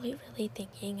 I'm really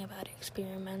thinking about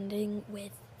experimenting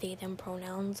with they, them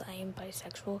pronouns. I am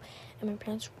bisexual, and my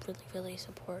parents really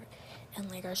support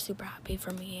and like are super happy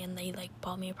for me, and they like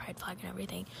bought me a pride flag and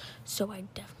everything, so I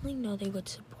definitely know they would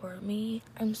support me.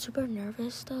 I'm super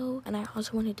nervous though, and I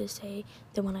also wanted to say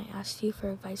that when I asked you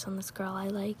for advice on this girl I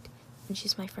liked, and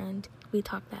she's my friend, we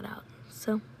talked that out.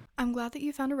 So I'm glad that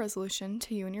you found a resolution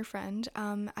to you and your friend.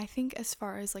 I think as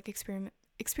far as like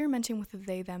experimenting with the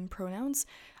they them pronouns,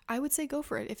 I would say go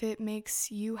for it. If it makes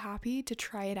you happy to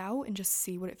try it out and just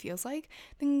see what it feels like,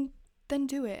 then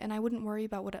do it. And I wouldn't worry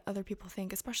about what other people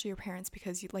think, especially your parents,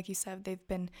 because like you said, they've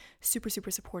been super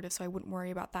supportive, so I wouldn't worry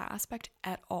about that aspect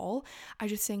at all. I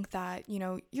just think that,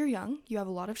 you're young, you have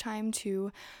a lot of time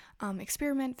to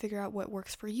experiment, figure out what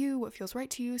works for you, what feels right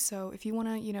to you. So if you want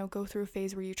to, go through a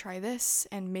phase where you try this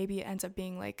and maybe it ends up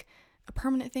being like a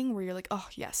permanent thing where you're like, oh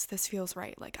yes, this feels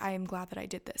right, like I am glad that I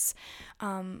did this,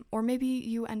 or maybe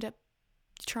you end up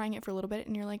trying it for a little bit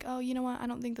and you're like, oh, you know what, I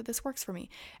don't think that this works for me,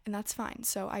 and that's fine.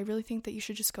 So I really think that you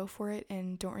should just go for it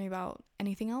and don't worry about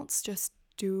anything else. Just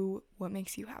do what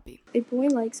makes you happy. A boy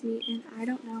likes me and I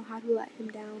don't know how to let him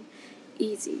down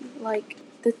easy. Like,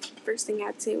 the first thing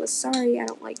I'd say was, sorry, I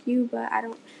don't like you, but I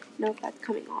don't know if that's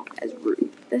coming off as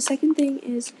rude. The second thing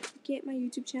is get my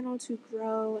YouTube channel to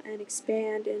grow and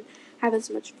expand and have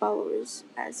as much followers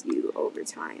as you over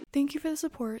time. Thank you for the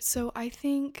support. So I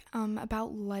think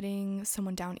about letting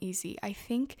someone down easy, I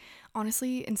think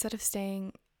honestly, instead of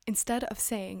saying,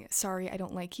 sorry, I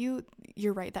don't like you,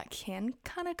 you're right, that can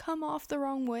kind of come off the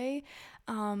wrong way.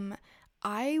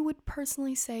 I would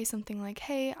personally say something like,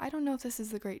 hey, I don't know if this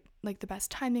is the best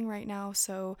timing right now,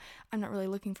 so I'm not really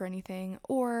looking for anything.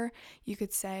 Or you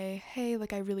could say, hey,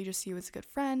 I really just see you as a good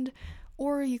friend.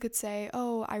 Or you could say,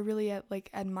 oh, I really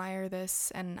admire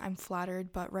this and I'm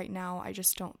flattered, but right now I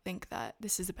just don't think that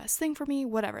this is the best thing for me,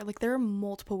 whatever. There are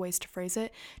multiple ways to phrase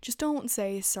it. Just don't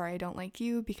say, sorry, I don't like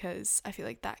you, because I feel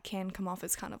like that can come off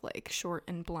as kind of short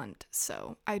and blunt.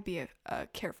 So I'd be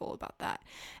careful about that.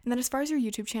 And then as far as your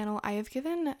YouTube channel, I have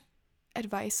given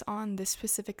advice on this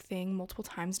specific thing multiple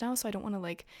times now, so I don't want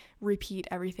to repeat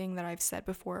everything that I've said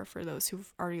before for those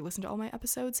who've already listened to all my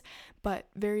episodes, but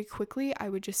very quickly I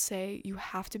would just say you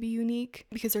have to be unique,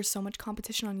 because there's so much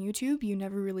competition on YouTube. You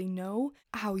never really know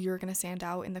how you're going to stand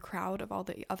out in the crowd of all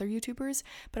the other YouTubers.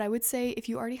 But I would say if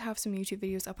you already have some YouTube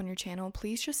videos up on your channel,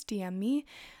 please just DM me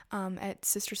at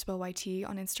sisterspellyt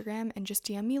on Instagram, and just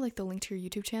DM me the link to your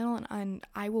YouTube channel, and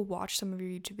I will watch some of your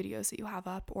YouTube videos that you have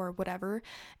up or whatever,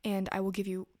 and I will give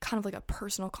you kind of a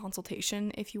personal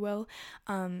consultation, if you will,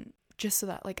 just so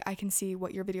that I can see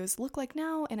what your videos look like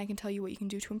now, and I can tell you what you can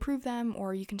do to improve them,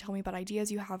 or you can tell me about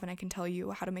ideas you have and I can tell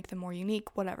you how to make them more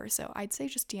unique, whatever. So I'd say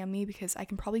just DM me, because I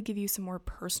can probably give you some more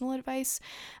personal advice,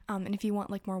 and if you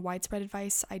want more widespread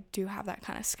advice, I do have that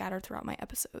kind of scattered throughout my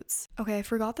episodes. Okay, I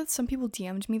forgot that some people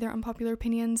DM'd me their unpopular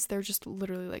opinions. They're just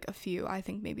literally a few, I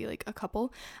think maybe a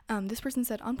couple. This person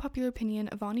said, unpopular opinion,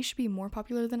 Avani should be more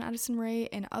popular than Addison Rae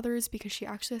and others because she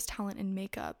actually has talent in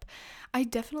makeup. I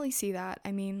definitely see that.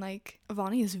 I mean,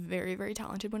 Avani is very, very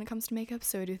talented when it comes to makeup,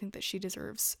 so I do think that she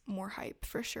deserves more hype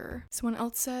for sure. Someone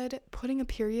else said, putting a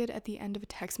period at the end of a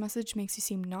text message makes you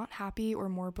seem not happy or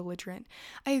more belligerent.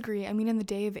 I agree. I mean, in the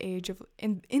day and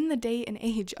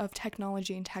age of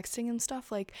technology and texting and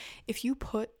stuff, if you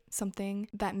put something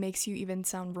that makes you even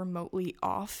sound remotely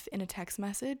off in a text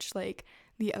message,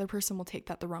 the other person will take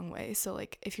that the wrong way. So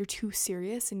if you're too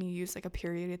serious and you use a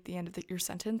period at the end of your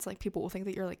sentence, people will think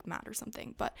that you're mad or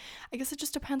something. But I guess it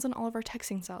just depends on all of our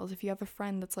texting styles. If you have a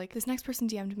friend that's this next person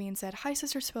DM'd me and said, hi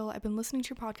Sister Spill, I've been listening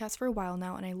to your podcast for a while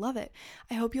now and I love it.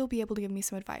 I hope you'll be able to give me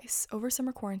some advice. Over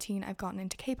summer quarantine, I've gotten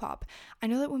into K-pop. I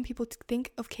know that when people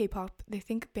think of K-pop, they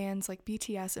think bands like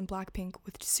BTS and Blackpink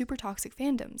with super toxic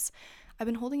fandoms. I've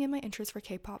been holding in my interest for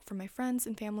K-pop from my friends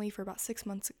and family for about 6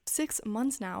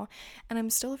 months now, and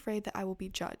I'm still afraid that I will be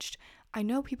judged. I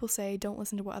know people say don't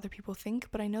listen to what other people think,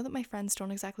 but I know that my friends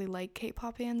don't exactly like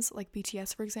K-pop bands, like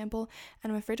BTS for example,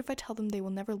 and I'm afraid if I tell them they will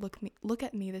never look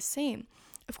at me the same.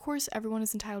 Of course, everyone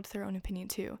is entitled to their own opinion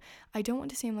too. I don't want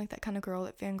to seem like that kind of girl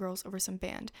that fangirls over some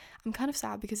band. I'm kind of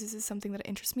sad because this is something that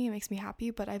interests me and makes me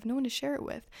happy, but I have no one to share it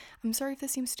with. I'm sorry if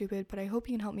this seems stupid, but I hope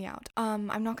you can help me out.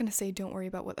 I'm not going to say don't worry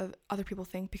about what other people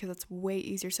think, because it's way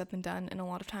easier said than done, and a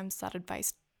lot of times that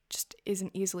advice just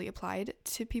isn't easily applied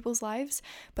to people's lives.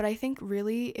 But I think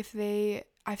really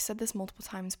I've said this multiple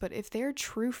times, but if they're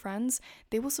true friends,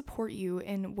 they will support you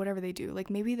in whatever they do.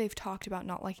 Maybe they've talked about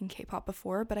not liking K-pop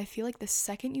before, but I feel the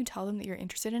second you tell them that you're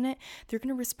interested in it, they're going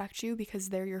to respect you because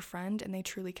they're your friend and they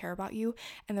truly care about you,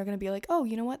 and they're going to be like, oh,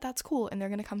 you know what, that's cool, and they're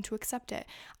going to come to accept it.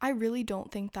 I really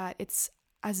don't think that it's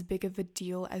as big of a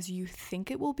deal as you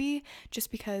think it will be,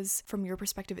 just because from your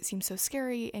perspective it seems so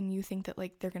scary and you think that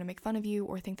like they're gonna make fun of you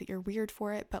or think that you're weird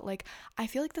for it. But like, I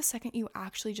feel like the second you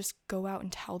actually just go out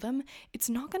and tell them, it's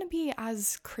not gonna be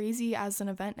as crazy as an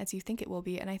event as you think it will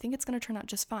be, and I think it's gonna turn out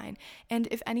just fine. And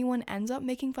if anyone ends up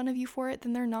making fun of you for it,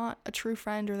 then they're not a true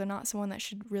friend, or they're not someone that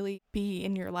should really be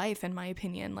in your life, in my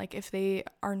opinion. Like, if they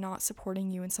are not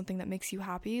supporting you in something that makes you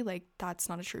happy, like, that's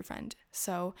not a true friend.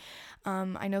 So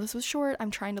I know this was short.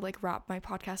 I'm trying to like wrap my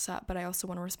podcast up, but I also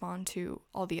want to respond to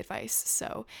all the advice.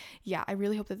 So yeah, I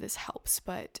really hope that this helps,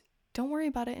 but don't worry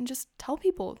about it and just tell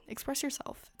people, express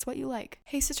yourself. It's what you like.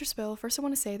 Hey, Sister Spill, first I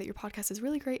want to say that your podcast is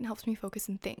really great and helps me focus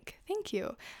and think. Thank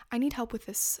you. I need help with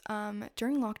this.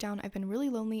 During lockdown, I've been really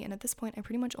lonely, and at this point, I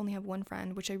pretty much only have one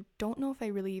friend, which I don't know if I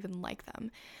really even like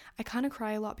them. I kind of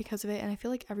cry a lot because of it, and I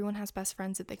feel like everyone has best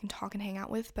friends that they can talk and hang out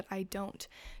with, but I don't.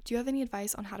 Do you have any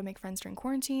advice on how to make friends during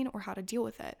quarantine or how to deal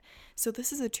with it? So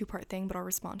this is a two-part thing, but I'll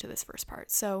respond to this first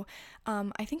part. So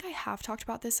I think I have talked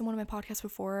about this in one of my podcasts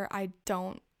before. I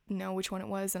don't know which one it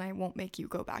was, and I won't make you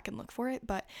go back and look for it,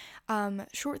 but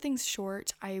short things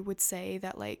short, I would say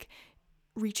that like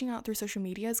reaching out through social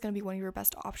media is going to be one of your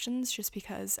best options, just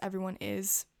because everyone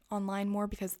is online more,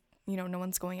 because you know, no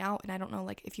one's going out, and I don't know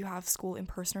like if you have school in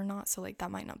person or not, so like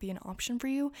that might not be an option for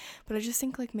you. But I just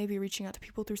think like maybe reaching out to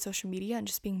people through social media and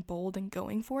just being bold and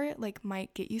going for it like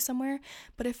might get you somewhere.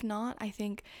 But if not, I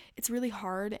think it's really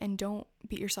hard, and don't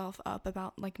beat yourself up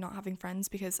about like not having friends,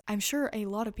 because I'm sure a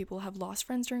lot of people have lost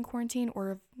friends during quarantine or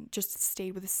have just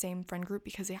stayed with the same friend group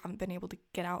because they haven't been able to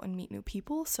get out and meet new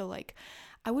people. So like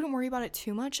I wouldn't worry about it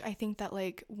too much. I think that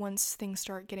like once things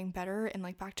start getting better and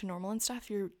like back to normal and stuff,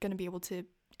 you're going to be able to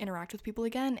interact with people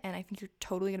again, and I think you're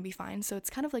totally gonna be fine. So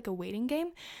it's kind of like a waiting game,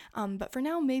 but for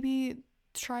now, maybe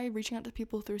try reaching out to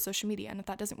people through social media, and if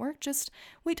that doesn't work, just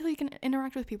wait till you can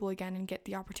interact with people again and get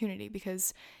the opportunity,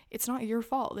 because it's not your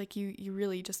fault. Like you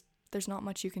really just, there's not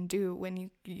much you can do when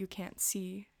you can't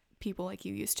see people like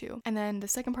you used to. And then the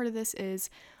second part of this is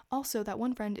also that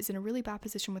one friend is in a really bad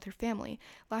position with her family.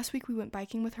 Last week we went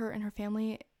biking with her and her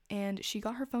family, and she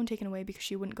got her phone taken away because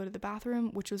she wouldn't go to the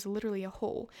bathroom, which was literally a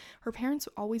hole. Her parents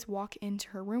always walk into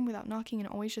her room without knocking and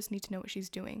always just need to know what she's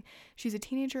doing. She's a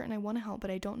teenager and I want to help,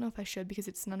 but I don't know if I should because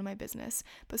it's none of my business.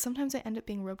 But sometimes I end up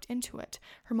being roped into it.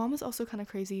 Her mom is also kind of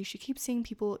crazy. She keeps seeing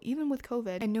people even with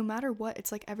COVID, and no matter what,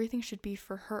 it's like everything should be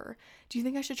for her. Do you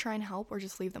think I should try and help or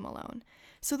just leave them alone?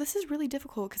 So this is really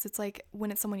difficult, because it's like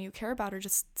when it's someone you care about or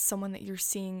just someone that you're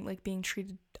seeing like being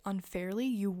treated unfairly,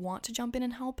 you want to jump in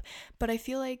and help. But I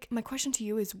feel like my question to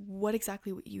you is, what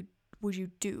exactly would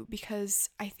you do? Because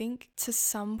I think to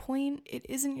some point it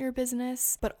isn't your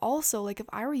business, but also like if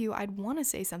I were you, I'd want to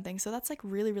say something. So that's like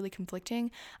really, really conflicting.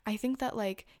 I think that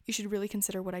like you should really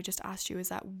consider what I just asked you, is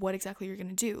that what exactly you're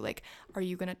gonna do. Like, are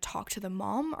you gonna talk to the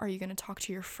mom? Are you gonna talk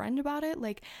to your friend about it?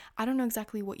 Like, I don't know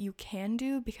exactly what you can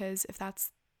do, because if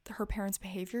that's her parents'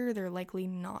 behavior, they're likely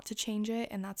not to change it,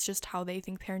 and that's just how they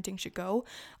think parenting should go.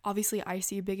 Obviously, I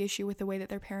see a big issue with the way that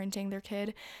they're parenting their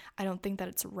kid. I don't think that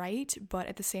it's right, but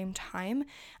at the same time,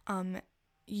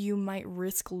 you might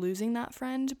risk losing that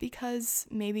friend, because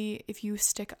maybe if you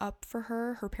stick up for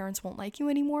her, her parents won't like you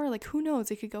anymore. Like, who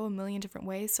knows? It could go a million different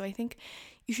ways. So I think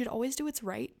you should always do what's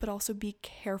right, but also be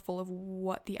careful of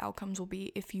what the outcomes will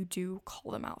be if you do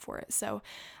call them out for it. So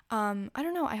I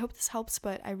don't know. I hope this helps,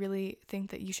 but I really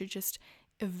think that you should just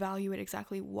evaluate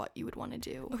exactly what you would want to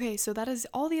do. Okay, so that is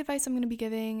all the advice I'm going to be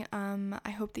giving. I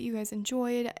hope that you guys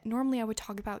enjoyed. Normally I would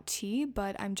talk about tea,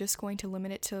 but I'm just going to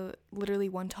limit it to literally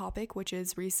one topic, which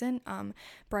is recent.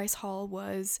 Bryce Hall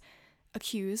was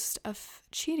accused of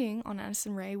cheating on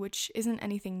Addison Rae, which isn't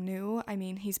anything new. I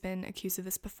mean, he's been accused of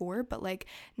this before, but like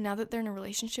now that they're in a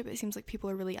relationship, it seems like people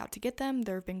are really out to get them.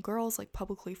 There have been girls like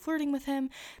publicly flirting with him,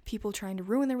 people trying to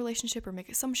ruin their relationship or make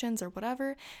assumptions or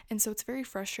whatever. And so it's very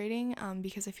frustrating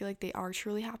because I feel like they are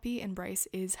truly happy, and Bryce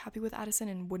is happy with Addison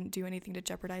and wouldn't do anything to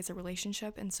jeopardize their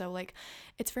relationship. And so like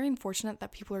it's very unfortunate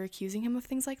that people are accusing him of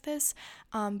things like this.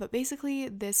 But basically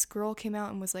this girl came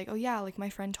out and was like, oh yeah, like my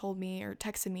friend told me or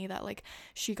texted me that like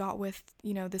she got with,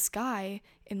 you know, this guy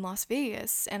in Las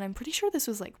Vegas, and I'm pretty sure this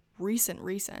was like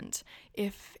recent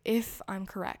if I'm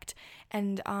correct.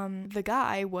 And the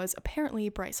guy was apparently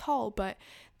Bryce Hall, but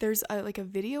there's like a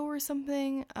video or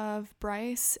something of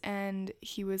Bryce, and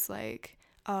he was like,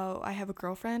 oh, I have a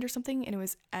girlfriend or something, and it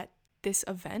was at this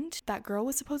event that girl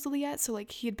was supposedly at. So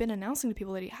like he had been announcing to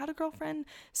people that he had a girlfriend.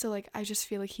 So like I just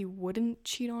feel like he wouldn't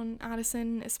cheat on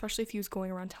Addison, especially if he was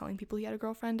going around telling people he had a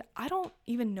girlfriend. I don't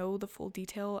even know the full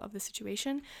detail of the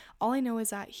situation. All I know is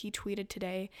that he tweeted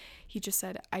today, he just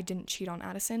said, I didn't cheat on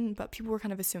Addison, but people were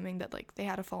kind of assuming that like they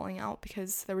had a falling out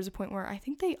because there was a point where I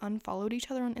think they unfollowed each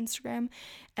other on Instagram,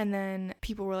 and then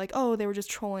people were like, oh, they were just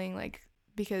trolling like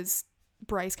because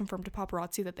Bryce confirmed to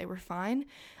paparazzi that they were fine.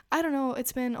 I don't know,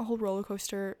 it's been a whole roller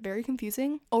coaster, very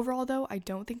confusing. Overall though, I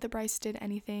don't think that Bryce did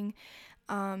anything.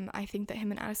 I think that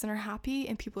him and Addison are happy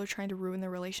and people are trying to ruin their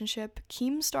relationship.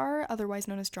 Keemstar, otherwise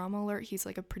known as Drama Alert, he's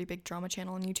like a pretty big drama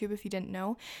channel on YouTube if you didn't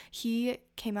know, he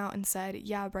came out and said,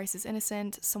 yeah, Bryce is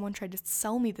innocent. Someone tried to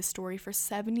sell me the story for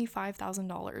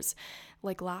 $75,000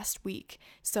 like last week.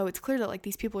 So it's clear that like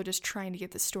these people are just trying to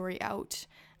get the story out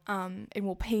and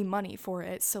will pay money for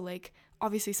it. So like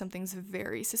obviously something's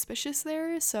very suspicious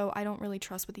there, so I don't really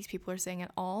trust what these people are saying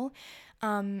at all.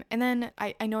 And then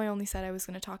I know I only said I was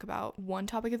going to talk about one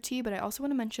topic of tea, but I also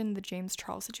want to mention the James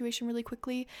Charles situation really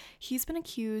quickly. He's been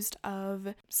accused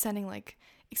of sending like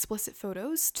explicit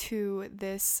photos to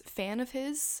this fan of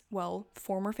his, well,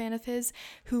 former fan of his,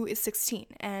 who is 16.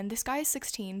 And this guy is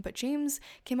 16, but James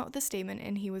came out with a statement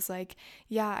and he was like,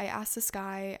 yeah, I asked this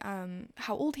guy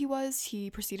how old he was. He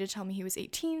proceeded to tell me he was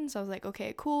 18. So I was like,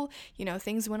 okay, cool. You know,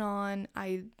 things went on.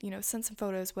 I, sent some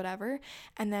photos, whatever.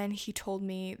 And then he told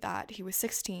me that he was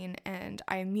 16 and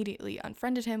I immediately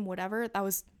unfriended him, whatever.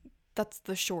 That's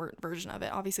the short version of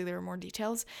it. Obviously there were more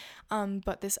details,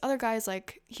 but this other guy's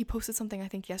like, he posted something I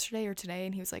think yesterday or today,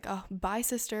 and he was like, oh, bye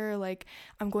sister, like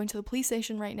I'm going to the police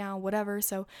station right now, whatever.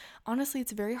 So honestly,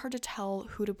 it's very hard to tell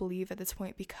who to believe at this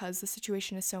point because the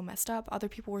situation is so messed up. Other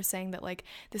people were saying that like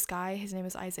this guy, his name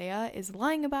is Isaiah, is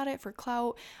lying about it for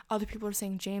clout. Other people are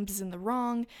saying James is in the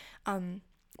wrong,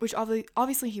 which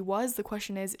obviously he was. The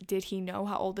question is, did he know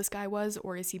how old this guy was,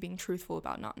 or is he being truthful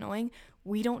about not knowing?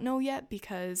 We don't know yet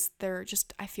because there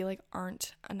just, I feel like,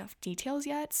 aren't enough details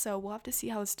yet, so we'll have to see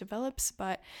how this develops.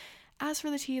 But as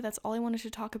for the tea, that's all I wanted to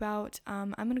talk about.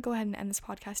 I'm going to go ahead and end this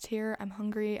podcast here. I'm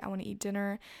hungry. I want to eat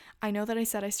dinner. I know that I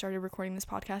said I started recording this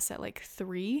podcast at like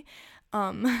 3.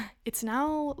 It's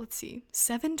now,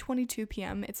 7:22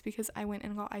 p.m. It's because I went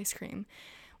and got ice cream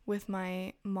with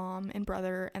my mom and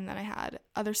brother, and then I had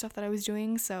other stuff that I was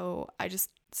doing, so I just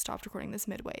stopped recording this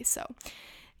midway. So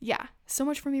yeah, so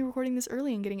much for me recording this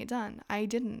early and getting it done. I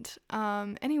didn't.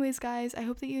 Anyways, guys, I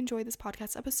hope that you enjoyed this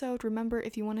podcast episode. Remember,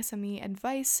 if you want to send me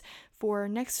advice for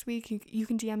next week, you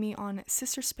can DM me on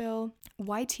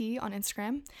SisterSpillYT on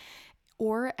Instagram,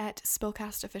 or at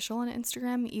Spillcast Official on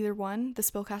Instagram, either one. The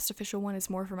Spillcast Official one is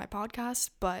more for my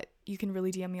podcast, but you can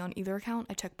really DM me on either account.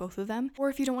 I check both of them. Or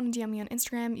if you don't want to DM me on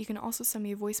Instagram, you can also send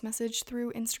me a voice message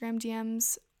through Instagram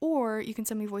DMs, or you can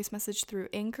send me a voice message through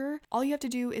Anchor. All you have to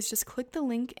do is just click the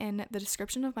link in the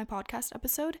description of my podcast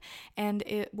episode, and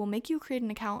it will make you create an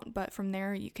account, but from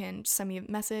there you can send me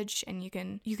a message, and you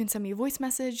can send me a voice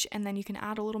message, and then you can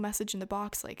add a little message in the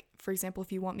box, like for example,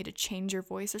 if you want me to change your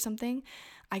voice or something,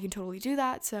 I can totally do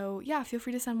that. So yeah, feel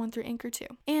free to send one through Anchor too.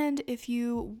 And if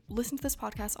you listen to this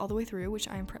podcast all the way through, which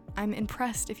I'm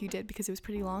impressed if you did because it was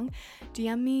pretty long,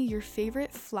 DM me your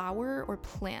favorite flower or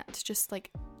plant. Just like,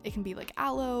 it can be like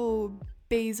aloe,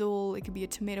 basil, it could be a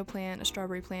tomato plant, a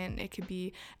strawberry plant, it could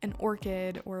be an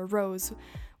orchid or a rose,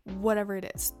 whatever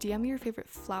it is. DM me your favorite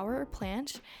flower or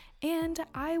plant, and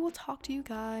I will talk to you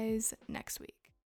guys next week.